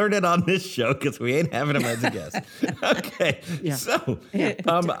never learn it on this show because we ain't having them as a guest. Okay, so...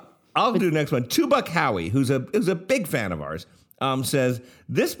 I'll do next one. $2 Howie, who's a big fan of ours, says,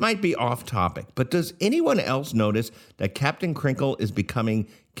 this might be off topic, but does anyone else notice that Captain Crinkle is becoming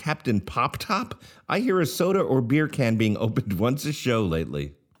Captain Pop Top? I hear a soda or beer can being opened once a show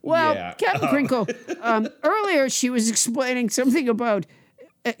lately. Well, Captain Crinkle, earlier she was explaining something about,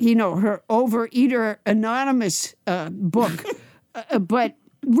 her Overeater Anonymous book, but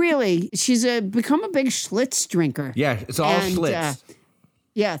really, she's become a big Schlitz drinker. Yeah, it's all Schlitz.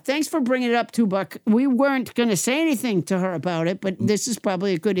 Yeah, thanks for bringing it up, $2. We weren't going to say anything to her about it, but this is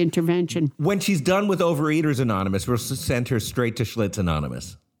probably a good intervention. When she's done with Overeaters Anonymous, we'll send her straight to Schlitz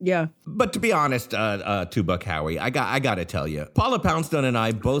Anonymous. Yeah. But to be honest, $2 Howie, I got to tell you, Paula Poundstone and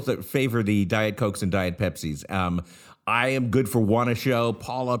I both favor the Diet Cokes and Diet Pepsis. I am good for one a show.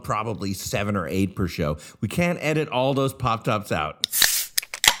 Paula probably 7 or 8 per show. We can't edit all those Pop-Tops out.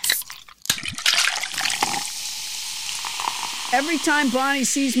 Every time Bonnie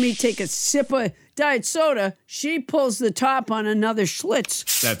sees me take a sip of diet soda, she pulls the top on another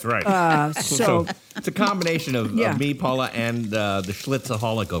Schlitz. That's right. So it's a combination of me, Paula, and the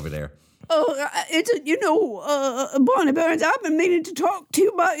Schlitzaholic over there. Bonnie Burns, I've been meaning to talk to you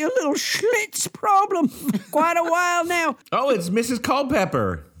about your little Schlitz problem for quite a while now. Oh, it's Mrs.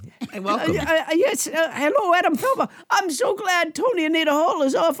 Culpepper. Hey, welcome. Yes, hello, Adam Felber. I'm so glad Tony Anita Hall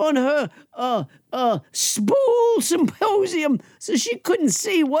is off on her spool symposium, so she couldn't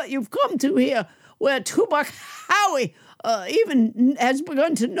see what you've come to here, where Tupac Howie even has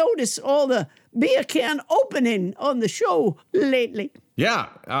begun to notice all the beer can opening on the show lately. Yeah.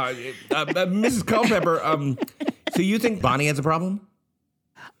 Mrs. Culpepper, so you think Bonnie has a problem?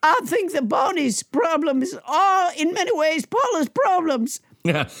 I think that Bonnie's problems are, in many ways, Paula's problems.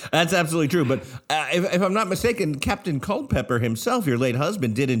 Yeah, that's absolutely true. But if I'm not mistaken, Captain Culpepper himself, your late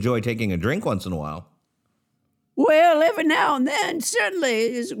husband, did enjoy taking a drink once in a while. Well, every now and then,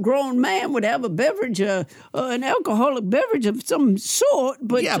 certainly, as a grown man would have a beverage, an alcoholic beverage of some sort.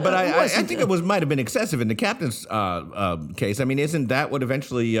 But yeah, but I think it might have been excessive in the captain's case. I mean, isn't that what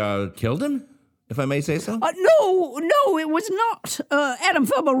eventually killed him, if I may say so? No, it was not. Adam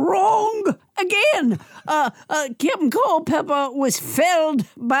Felber, wrong again. Captain Culpepper was felled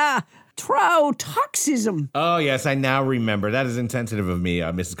by triotoxism. Oh, yes, I now remember. That is insensitive of me,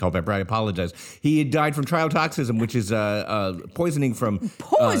 Mrs. Culpepper. I apologize. He died from triotoxism, which is poisoning from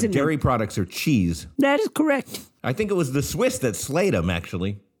dairy products or cheese. That is correct. I think it was the Swiss that slayed him,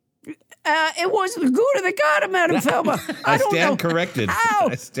 actually. It was the Gouda that got him, Adam Felber. I don't know corrected. How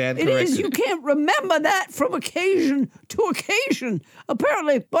I stand it corrected. is you can't remember that from occasion to occasion.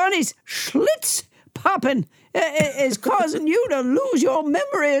 Apparently, Bonnie's Schlitz popping is causing you to lose your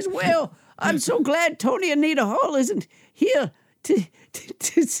memory as well. I'm so glad Tony Anita Hall isn't here to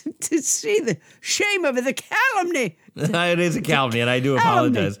see the shame of it, the calumny. It is a calumny, and I do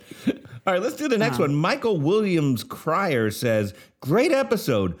apologize. All right, let's do the next one. Michael Williams Cryer says, great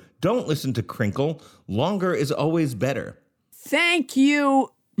episode. Don't listen to Crinkle. Longer is always better. Thank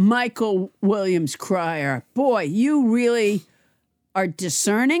you, Michael Williams Cryer. Boy, you really are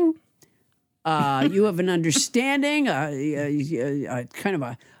discerning. You have an understanding, kind of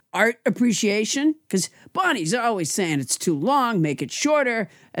a art appreciation. Because Bonnie's always saying it's too long, make it shorter.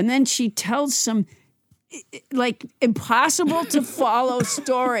 And then she tells some, like, impossible to follow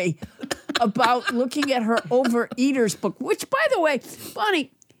story about looking at her Overeaters book. Which, by the way,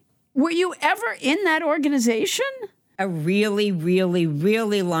 Bonnie, were you ever in that organization? A really, really,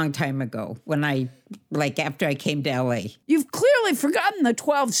 really long time ago when after I came to L.A. You've clearly forgotten the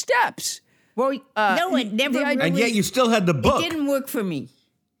 12 steps. Well, no, it never really... And yet you still had the book. It didn't work for me.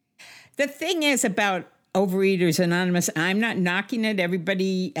 The thing is about Overeaters Anonymous, I'm not knocking it.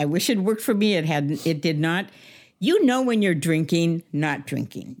 Everybody, I wish it worked for me. It did not. You know when you're drinking, not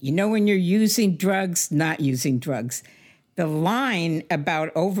drinking. You know when you're using drugs, not using drugs. The line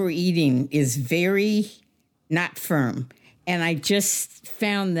about overeating is very not firm. And I just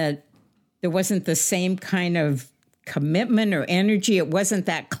found that there wasn't the same kind of commitment or energy. It wasn't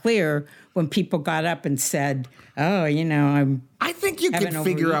that clear when people got up and said, oh, I think you could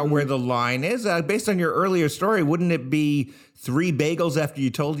figure out where the line is. Based on your earlier story, wouldn't it be 3 bagels after you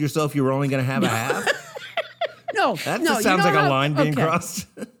told yourself you were only going to have a half? No. That just sounds like a line being crossed.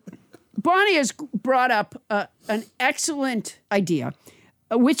 Bonnie has brought up an excellent idea,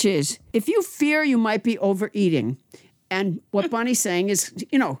 which is if you fear you might be overeating, and what Bonnie's saying is,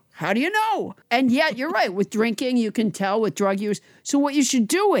 how do you know? And yet, you're right. With drinking, you can tell. With drug use. So what you should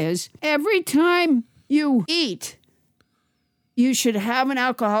do is, every time you eat, you should have an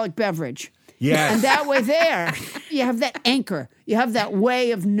alcoholic beverage. Yes. And that way there, you have that anchor. You have that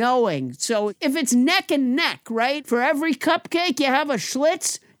way of knowing. So if it's neck and neck, right? For every cupcake, you have a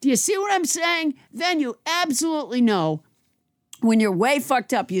Schlitz. Do you see what I'm saying? Then you absolutely know. When you're way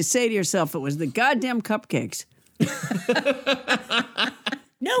fucked up, you say to yourself, it was the goddamn cupcakes.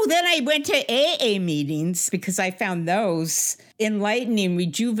 No, then I went to AA meetings because I found those enlightening,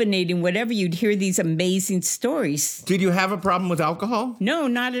 rejuvenating, whatever. You'd hear these amazing stories. Did you have a problem with alcohol? No,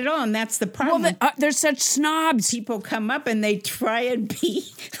 not at all. And that's the problem. Well, they're such snobs. People come up and they try and be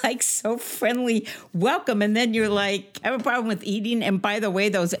like so friendly, welcome. And then you're like, I have a problem with eating. And by the way,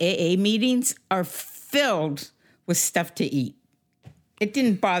 those AA meetings are filled with stuff to eat. It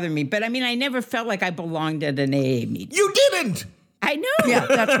didn't bother me. But I mean, I never felt like I belonged at an AA meeting. You didn't! I know. Yeah,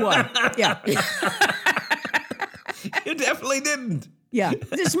 that's why. Yeah. You definitely didn't. Yeah.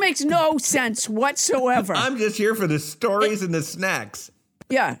 This makes no sense whatsoever. I'm just here for the stories and the snacks.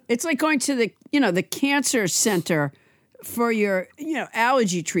 Yeah. It's like going to the cancer center for your,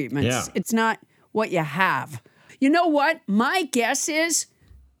 allergy treatments. Yeah. It's not what you have. You know what? My guess is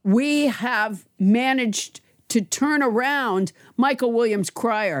we have managed to turn around Michael Williams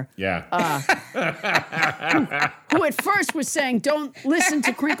Cryer. Yeah. Who at first was saying, don't listen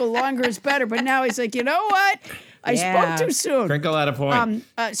to Crinkle, longer is better. But now he's like, you know what? I spoke too soon. Crinkle had a point.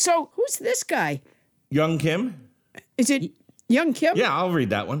 So who's this guy? Young Kim? Is it Young Kim? Yeah, I'll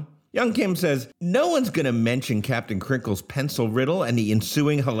read that one. Young Kim says, no one's going to mention Captain Crinkle's pencil riddle and the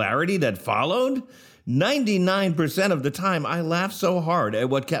ensuing hilarity that followed. 99% of the time, I laugh so hard at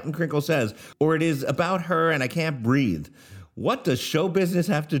what Captain Crinkle says, or it is about her and I can't breathe. What does show business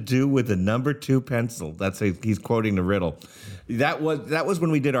have to do with the number 2 pencil? He's quoting the riddle. That was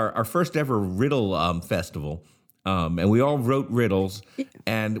when we did our first ever riddle festival. And we all wrote riddles.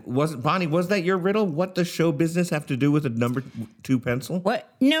 And was that your riddle? What does show business have to do with a number 2 pencil? What?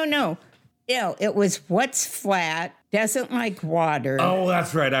 No. It was what's flat, doesn't like water. Oh,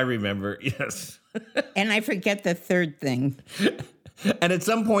 that's right. I remember. Yes. And I forget the third thing. And at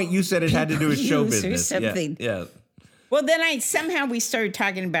some point you said it had to do with show business. Or something. Yeah. Well, then we started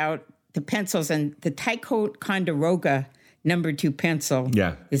talking about the pencils, and the Ticonderoga number 2 pencil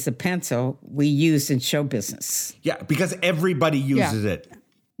is a pencil we use in show business. Yeah, because everybody uses it.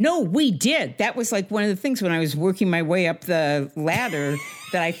 No, we did. That was like one of the things when I was working my way up the ladder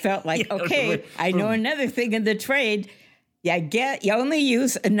that I felt like, okay, I know another thing in the trade. You only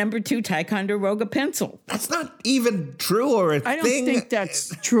use a number 2 Ticonderoga pencil. That's not even true or a thing. I don't think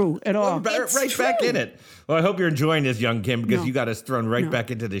that's true at all. Right back in it. Well, I hope you're enjoying this, Young Kim, because you got us thrown back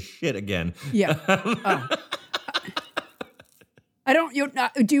into this shit again. Yeah. I don't.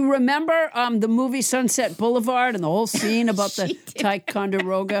 Do you remember the movie Sunset Boulevard and the whole scene about the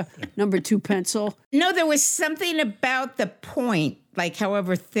Ticonderoga number 2 pencil? No, there was something about the point, like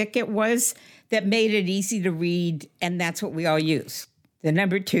however thick it was, that made it easy to read, and that's what we all use. The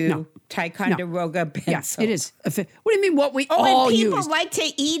number 2 Ticonderoga pencil. Yeah, it is. What do you mean what we all and people use? like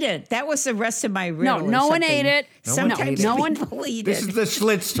to eat it. That was the rest of my riddle. No one ate it. Sometimes no one people eat it. This is the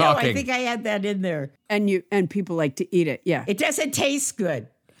Schlitz talking. No, I think I had that in there. And people like to eat it, yeah. It doesn't taste good.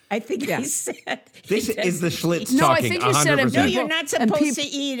 I think I said. This is the Schlitz No, I talking, think you said it. 100%. No, you're not supposed to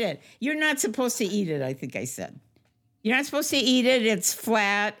eat it. You're not supposed to eat it, I think I said. You're not supposed to eat it. It's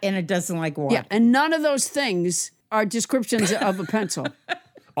flat, and it doesn't like water. Yeah, and none of those things are descriptions of a pencil.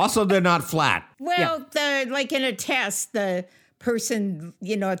 Also, they're not flat. Well, like in a test, the person,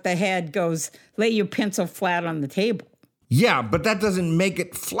 at the head goes, lay your pencil flat on the table. Yeah, but that doesn't make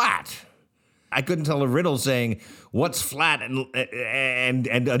it flat. I couldn't tell a riddle saying what's flat and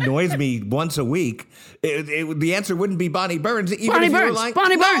annoys me once a week. The answer wouldn't be Bonnie Burns. Even Bonnie if you were Burns. like,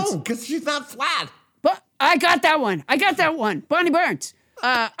 Bonnie Burns. No, because she's not flat. But I got that one. Bonnie Burns.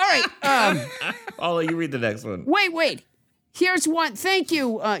 All right. Paula, you read the next one. Wait. Here's one. Thank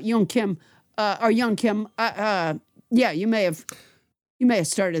you, Young Kim. Yeah, you may have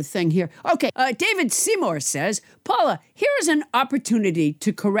started a thing here. Okay. David Seymour says, Paula, here is an opportunity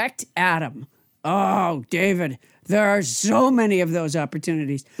to correct Adam. Oh, David, there are so many of those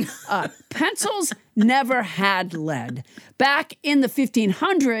opportunities. Pencils never had lead. Back in the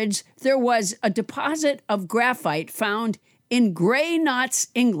 1500s, there was a deposit of graphite found in Grey Knotts,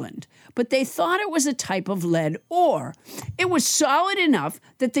 England, but they thought it was a type of lead ore. It was solid enough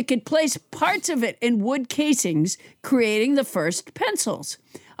that they could place parts of it in wood casings, creating the first pencils.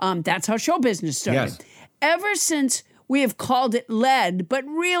 That's how show business started. Yes. Ever since, we have called it lead, but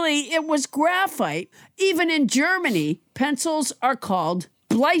really it was graphite. Even in Germany, pencils are called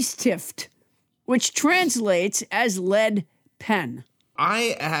Bleistift, which translates as lead pen.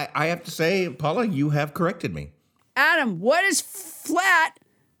 I have to say, Paula, you have corrected me. Adam, what is flat,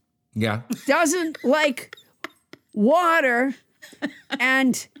 Yeah. doesn't like water,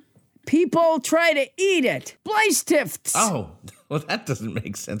 and people try to eat it? Bleistifts. Oh, well, that doesn't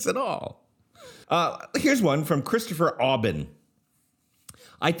make sense at all. Here's one from Christopher Aubin.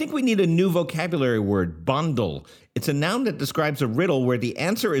 I think we need a new vocabulary word, bundle. It's a noun that describes a riddle where the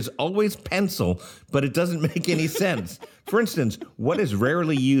answer is always pencil, but it doesn't make any sense. For instance, what is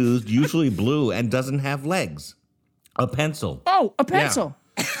rarely used, usually blue, and doesn't have legs? A pencil. Oh, a pencil.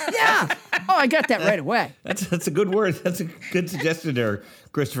 Yeah. Oh, I got that right away. That's a good word. That's a good suggestion there,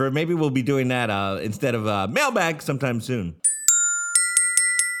 Christopher. Maybe we'll be doing that instead of mailbag sometime soon.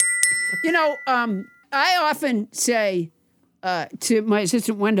 I often say to my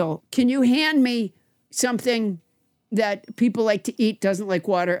assistant Wendell, can you hand me something that people like to eat, doesn't like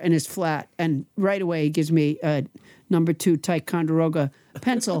water, and is flat? And right away he gives me a number 2 Ticonderoga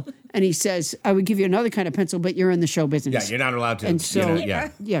pencil. And he says, I would give you another kind of pencil, but you're in the show business. Yeah, you're not allowed to. And so,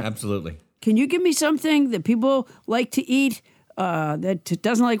 yeah, absolutely. Can you give me something that people like to eat that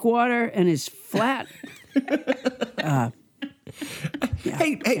doesn't like water and is flat?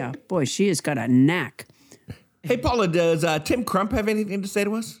 Yeah, boy, she has got a knack. Hey, Paula, does Tim Crump have anything to say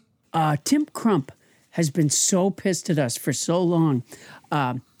to us? Tim Crump has been so pissed at us for so long.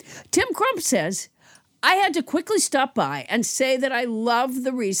 Tim Crump says, I had to quickly stop by and say that I love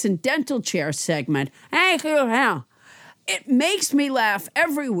the recent dental chair segment. Thank you, Hal. It makes me laugh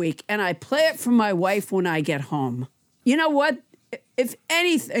every week, and I play it for my wife when I get home. You know what? If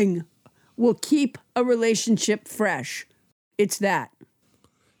anything will keep a relationship fresh, it's that.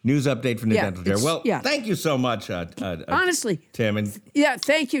 News update from the dental chair. Well, yeah. Thank you so much, honestly, Tim. And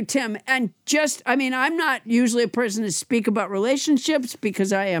thank you, Tim. And I'm not usually a person to speak about relationships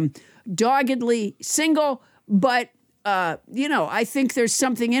because I am doggedly single, but I think there's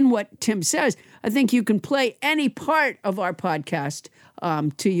something in what Tim says. I think you can play any part of our podcast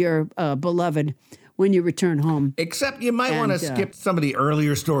to your beloved when you return home. Except you might want to skip some of the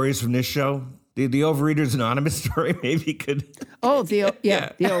earlier stories from this show. The Overeaters Anonymous story maybe could. Oh, the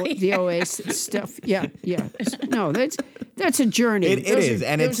Oasis stuff. Yeah. No, that's a journey. It is,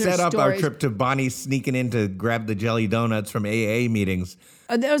 and it set up our trip to Bonnie sneaking in to grab the jelly donuts from AA meetings.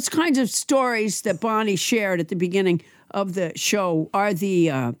 Those kinds of stories that Bonnie shared at the beginning of the show are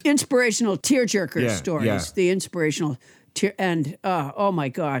the inspirational tearjerker stories. Yeah. The inspirational oh my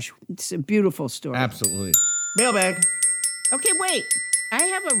gosh, it's a beautiful story. Absolutely. Mailbag. Okay, wait. I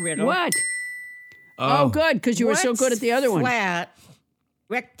have a riddle. What? Oh, good, because you were so good at the other one. Flat,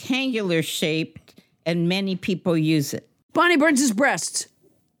 rectangular shaped, and many people use it. Bonnie Burns' breasts.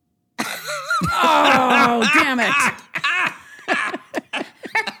 Oh, damn it.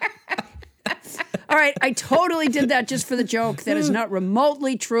 All right, I totally did that just for the joke. That is not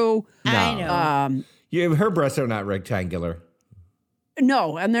remotely true. No. I know. Her breasts are not rectangular.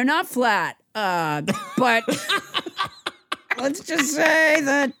 No, and they're not flat. But let's just say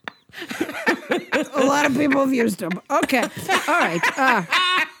that a lot of people have used them. Okay. All right.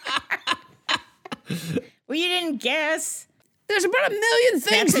 Well, you didn't guess. There's about 1 million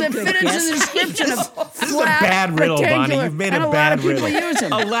things that fit into the description of flat, This is a bad riddle, Bonnie. You've made a bad riddle. Use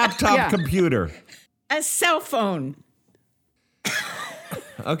them. A laptop computer. A cell phone.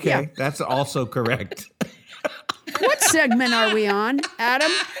 Okay, that's also correct. What segment are we on,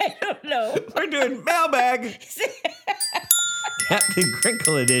 Adam? I don't know. We're doing mailbag. Captain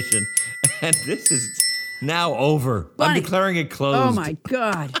Crinkle edition. And this is now over. Bonnie, I'm declaring it closed. Oh, my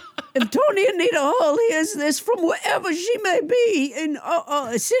God. If Tony Anita Hall hears this from wherever she may be in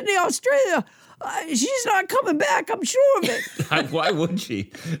Sydney, Australia, she's not coming back. I'm sure of it. Why would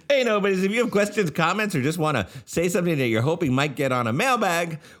she? Hey, nobodies, if you have questions, comments, or just want to say something that you're hoping might get on a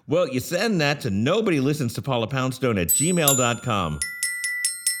mailbag, well, you send that to nobodylistens-to-Paula-Poundstone@gmail.com.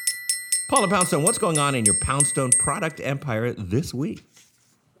 Paula Poundstone, what's going on in your Poundstone product empire this week?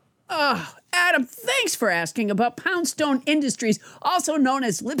 Adam, thanks for asking about Poundstone Industries, also known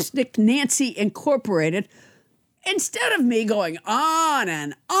as Lipstick Nancy Incorporated. Instead of me going on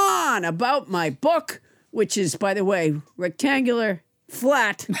and on about my book, which is, by the way, rectangular,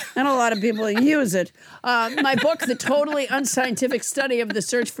 flat, and a lot of people use it, my book, The Totally Unscientific Study of the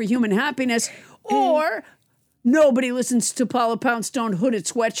Search for Human Happiness, or Nobody Listens to Paula Poundstone Hooded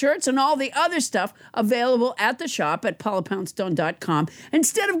Sweatshirts, and all the other stuff available at the shop at paulapoundstone.com.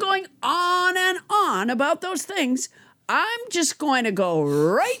 Instead of going on and on about those things, I'm just going to go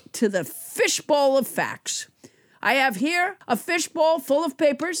right to the fishbowl of facts. I have here a fishbowl full of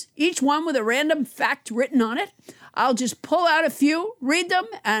papers, each one with a random fact written on it. I'll just pull out a few, read them,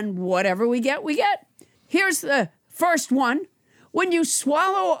 and whatever we get, we get. Here's the first one. When you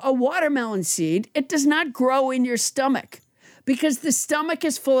swallow a watermelon seed, it does not grow in your stomach because the stomach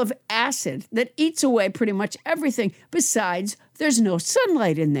is full of acid that eats away pretty much everything. Besides, there's no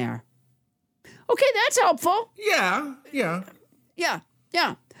sunlight in there. Okay, that's helpful. Yeah.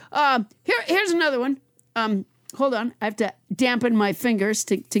 Here's another one. Hold on. I have to dampen my fingers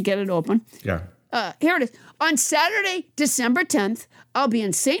to get it open. Yeah. Here it is. On Saturday, December 10th, I'll be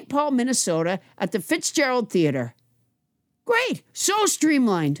in St. Paul, Minnesota at the Fitzgerald Theater. Great. So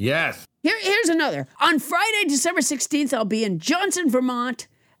streamlined. Yes. Here's another. On Friday, December 16th, I'll be in Johnson, Vermont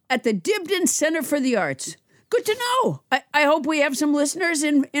at the Dibdin Center for the Arts. Good to know. I hope we have some listeners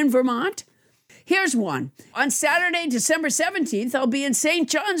in Vermont. Here's one. On Saturday, December 17th, I'll be in St.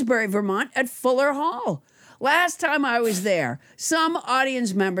 Johnsbury, Vermont at Fuller Hall. Last time I was there, some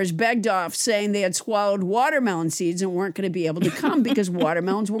audience members begged off saying they had swallowed watermelon seeds and weren't going to be able to come because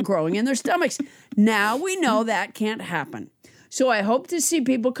watermelons were growing in their stomachs. Now we know that can't happen. So I hope to see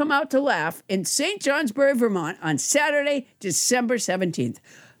people come out to laugh in St. Johnsbury, Vermont on Saturday, December 17th.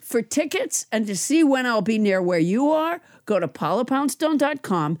 For tickets and to see when I'll be near where you are, go to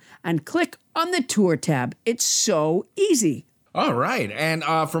paulapoundstone.com and click on the tour tab. It's so easy. All right. And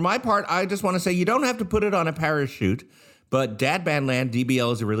for my part, I just want to say you don't have to put it on a parachute, but Dad Band Land,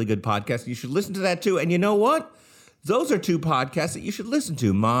 DBL, is a really good podcast. You should listen to that too. And you know what? Those are two podcasts that you should listen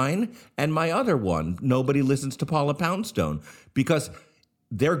to, mine and my other one, Nobody Listens to Paula Poundstone, because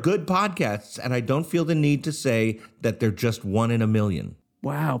they're good podcasts, and I don't feel the need to say that they're just one in a million.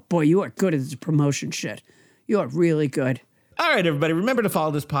 Wow, boy, you are good at this promotion shit. You are really good. All right, everybody, remember to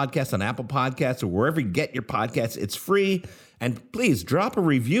follow this podcast on Apple Podcasts or wherever you get your podcasts. It's free. And please drop a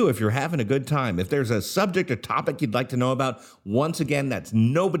review if you're having a good time. If there's a subject or topic you'd like to know about, once again, that's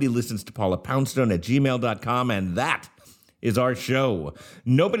nobodylistens-to-Paula-Poundstone@gmail.com. And that is our show.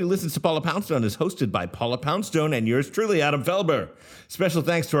 Nobody Listens to Paula Poundstone is hosted by Paula Poundstone and yours truly, Adam Felber. Special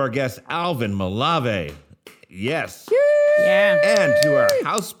thanks to our guest, Alvin Malave. Yes. Yeah. And to our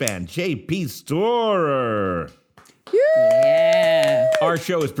house band, J.P. Storer. Yeah. Our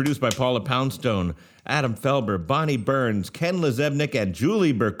show is produced by Paula Poundstone, Adam Felber, Bonnie Burns, Ken Lezebnik, and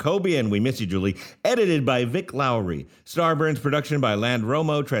Julie Berkobian. We miss you, Julie. Edited by Vic Lowry. Starburns production by Land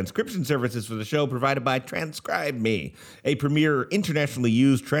Romo. Transcription services for the show provided by Transcribe Me, a premier internationally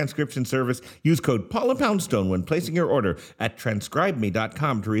used transcription service. Use code Paula Poundstone when placing your order at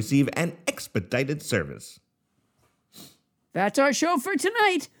transcribeme.com to receive an expedited service. That's our show for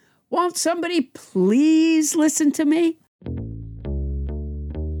tonight. Won't somebody please listen to me?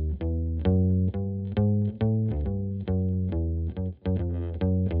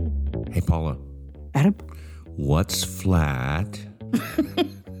 Hey, Paula. Adam? What's flat,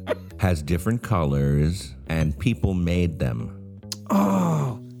 has different colors, and people made them?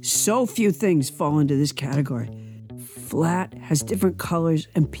 Oh, so few things fall into this category. Flat, has different colors,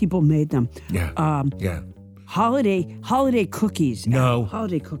 and people made them. Yeah. Yeah. Holiday cookies. No.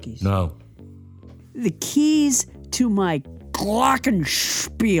 Holiday cookies. No. The keys to my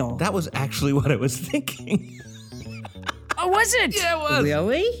glockenspiel. That was actually what I was thinking. Oh, was it? Yeah, it was.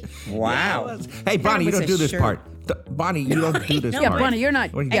 Really? Wow. Hey, Bonnie, you was don't a do this shirt. part. Bonnie, you don't do this Yeah, part. Bonnie, you're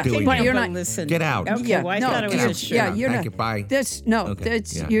not. What are you Yeah, doing? Bonnie, you're But not. Listen. Get out. Okay, Yeah, well, I no, thought it was get a out. shirt. Yeah, you're Thank not. you, bye. This, no, Okay.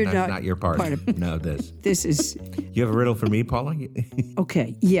 that's, Yeah, you're that's not your part. of No, this. This is, You have a riddle for me, Paula?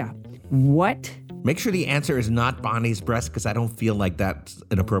 okay, yeah. What? Make sure the answer is not Bonnie's breast, because I don't feel like that's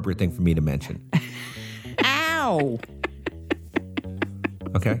an appropriate thing for me to mention. Ow.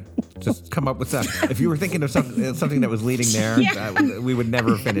 Okay? Just come up with something. If you were thinking of something that was leading there, we would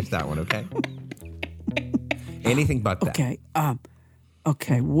never finish that one, okay? Anything but that.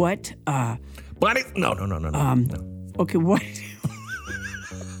 Okay, what, Bonnie, no. okay, what?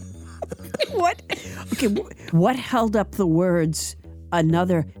 What? Okay, what held up the words,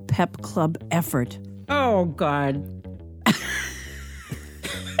 another pep club effort? Oh, God.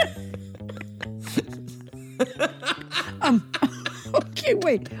 Okay,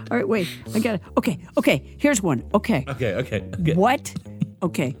 wait. All right, wait. I got it. Okay. Here's one. Okay. Okay. Good. What?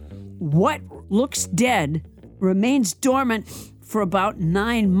 Okay. What looks dead remains dormant for about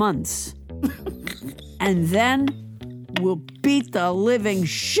 9 months, and then will beat the living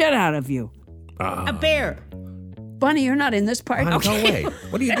shit out of you. A bear. Bunny, you're not in this part. Bonnie, go away.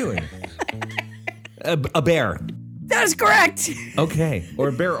 What are you doing? A bear. That is correct. Okay. Or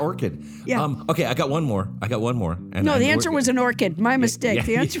a bear orchid. Yeah. Okay, I got one more. And No, the answer was an orchid. My mistake. yeah.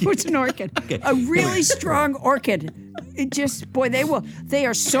 The answer was an orchid. Okay. A really strong orchid. It just, boy, they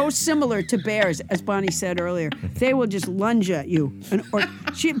are so similar to bears, as Bonnie said earlier. They will just lunge at you.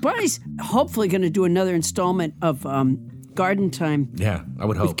 Bonnie's hopefully going to do another installment of Garden Time. Yeah, I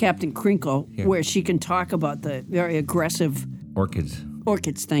would With hope. Captain Crinkle, where she can talk about the very aggressive Orchids.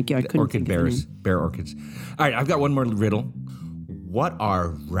 orchids. Thank you. I couldn't Orchid think of the bears. name. Bear orchids. All right, I've got one more riddle. What are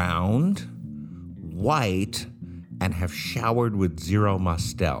round, white, and have showered with zero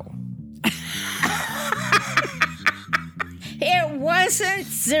mustel? It wasn't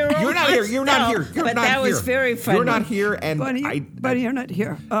zero. You're not here. You're not here. You're but not that here. was very funny. You're not here, and Buddy, you're not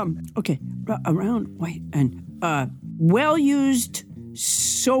here. Okay, around white and well-used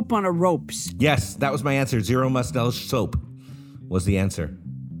soap on a ropes. Yes, that was my answer. Zero mustel soap was the answer.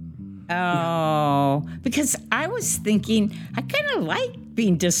 Oh, because I was thinking, I kind of like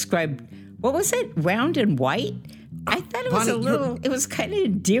being described. What was it? Round and white? I thought it was Bonnie, it was kind of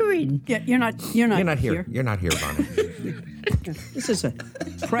endearing. Yeah, you're not You're not here. You're not here, Bonnie. This is a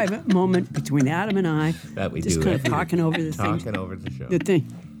private moment between Adam and I. That we just do. kind of talking over the thing. Talking over the show. The thing.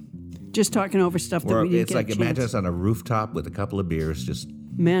 Just talking over stuff that we didn't It's get like a imagine chance. us on a rooftop with a couple of beers, just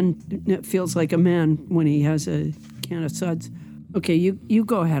Man feels like a man when he has a can of suds. Okay, you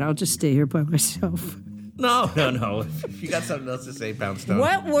go ahead. I'll just stay here by myself. No. If you got something else to say, Poundstone.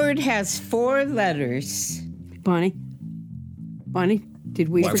 What word has 4 letters? Bonnie, did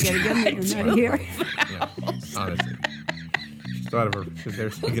we forget again that you're not here? Yeah, honestly. She thought of her, they're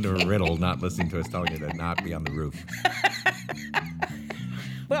thinking of a riddle, not listening to us telling her to not be on the roof.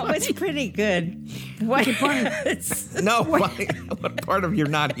 Well, it's pretty good. What? No, Bonnie, what part of you're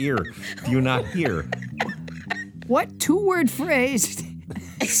not here do you not hear? What 2-word phrase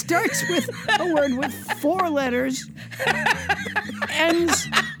starts with a word with 4 letters, ends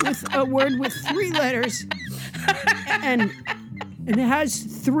with a word with 3 letters, and it has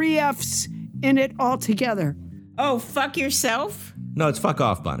 3 F's in it altogether. Oh, fuck yourself? No, it's fuck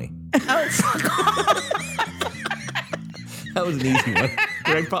off, Bonnie. Oh, fuck off. That was an easy one.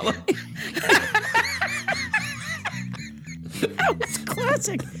 Correct, Paula? That was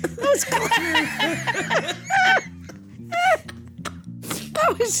classic.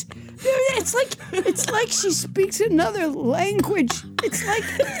 It's like she speaks another language. It's like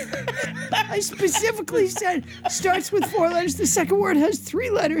I specifically said starts with 4 letters. The second word has 3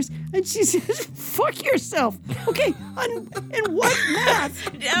 letters, and she says, "Fuck yourself." Okay, in what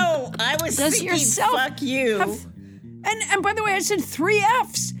math? No, I was thinking yourself fuck you. And by the way, I said 3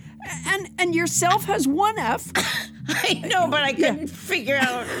 F's, and yourself has 1 F. I know, but I couldn't figure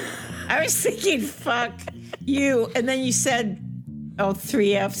out. I was thinking fuck you, and then you said,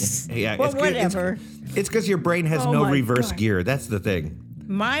 3 F's. Yeah, well, whatever. It's because your brain has no reverse gear. That's the thing.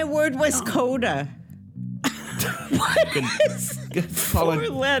 My word was coda. What is 4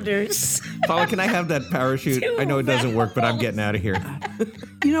 letters? Paula, can I have that parachute? I know it doesn't work, but I'm getting out of here.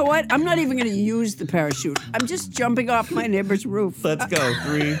 You know what? I'm not even going to use the parachute. I'm just jumping off my neighbor's roof. Let's go.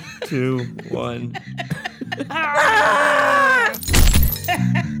 3, 2, 1.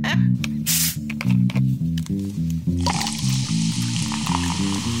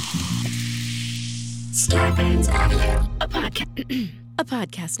 Starburns Audio, a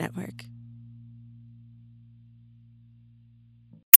podcast network.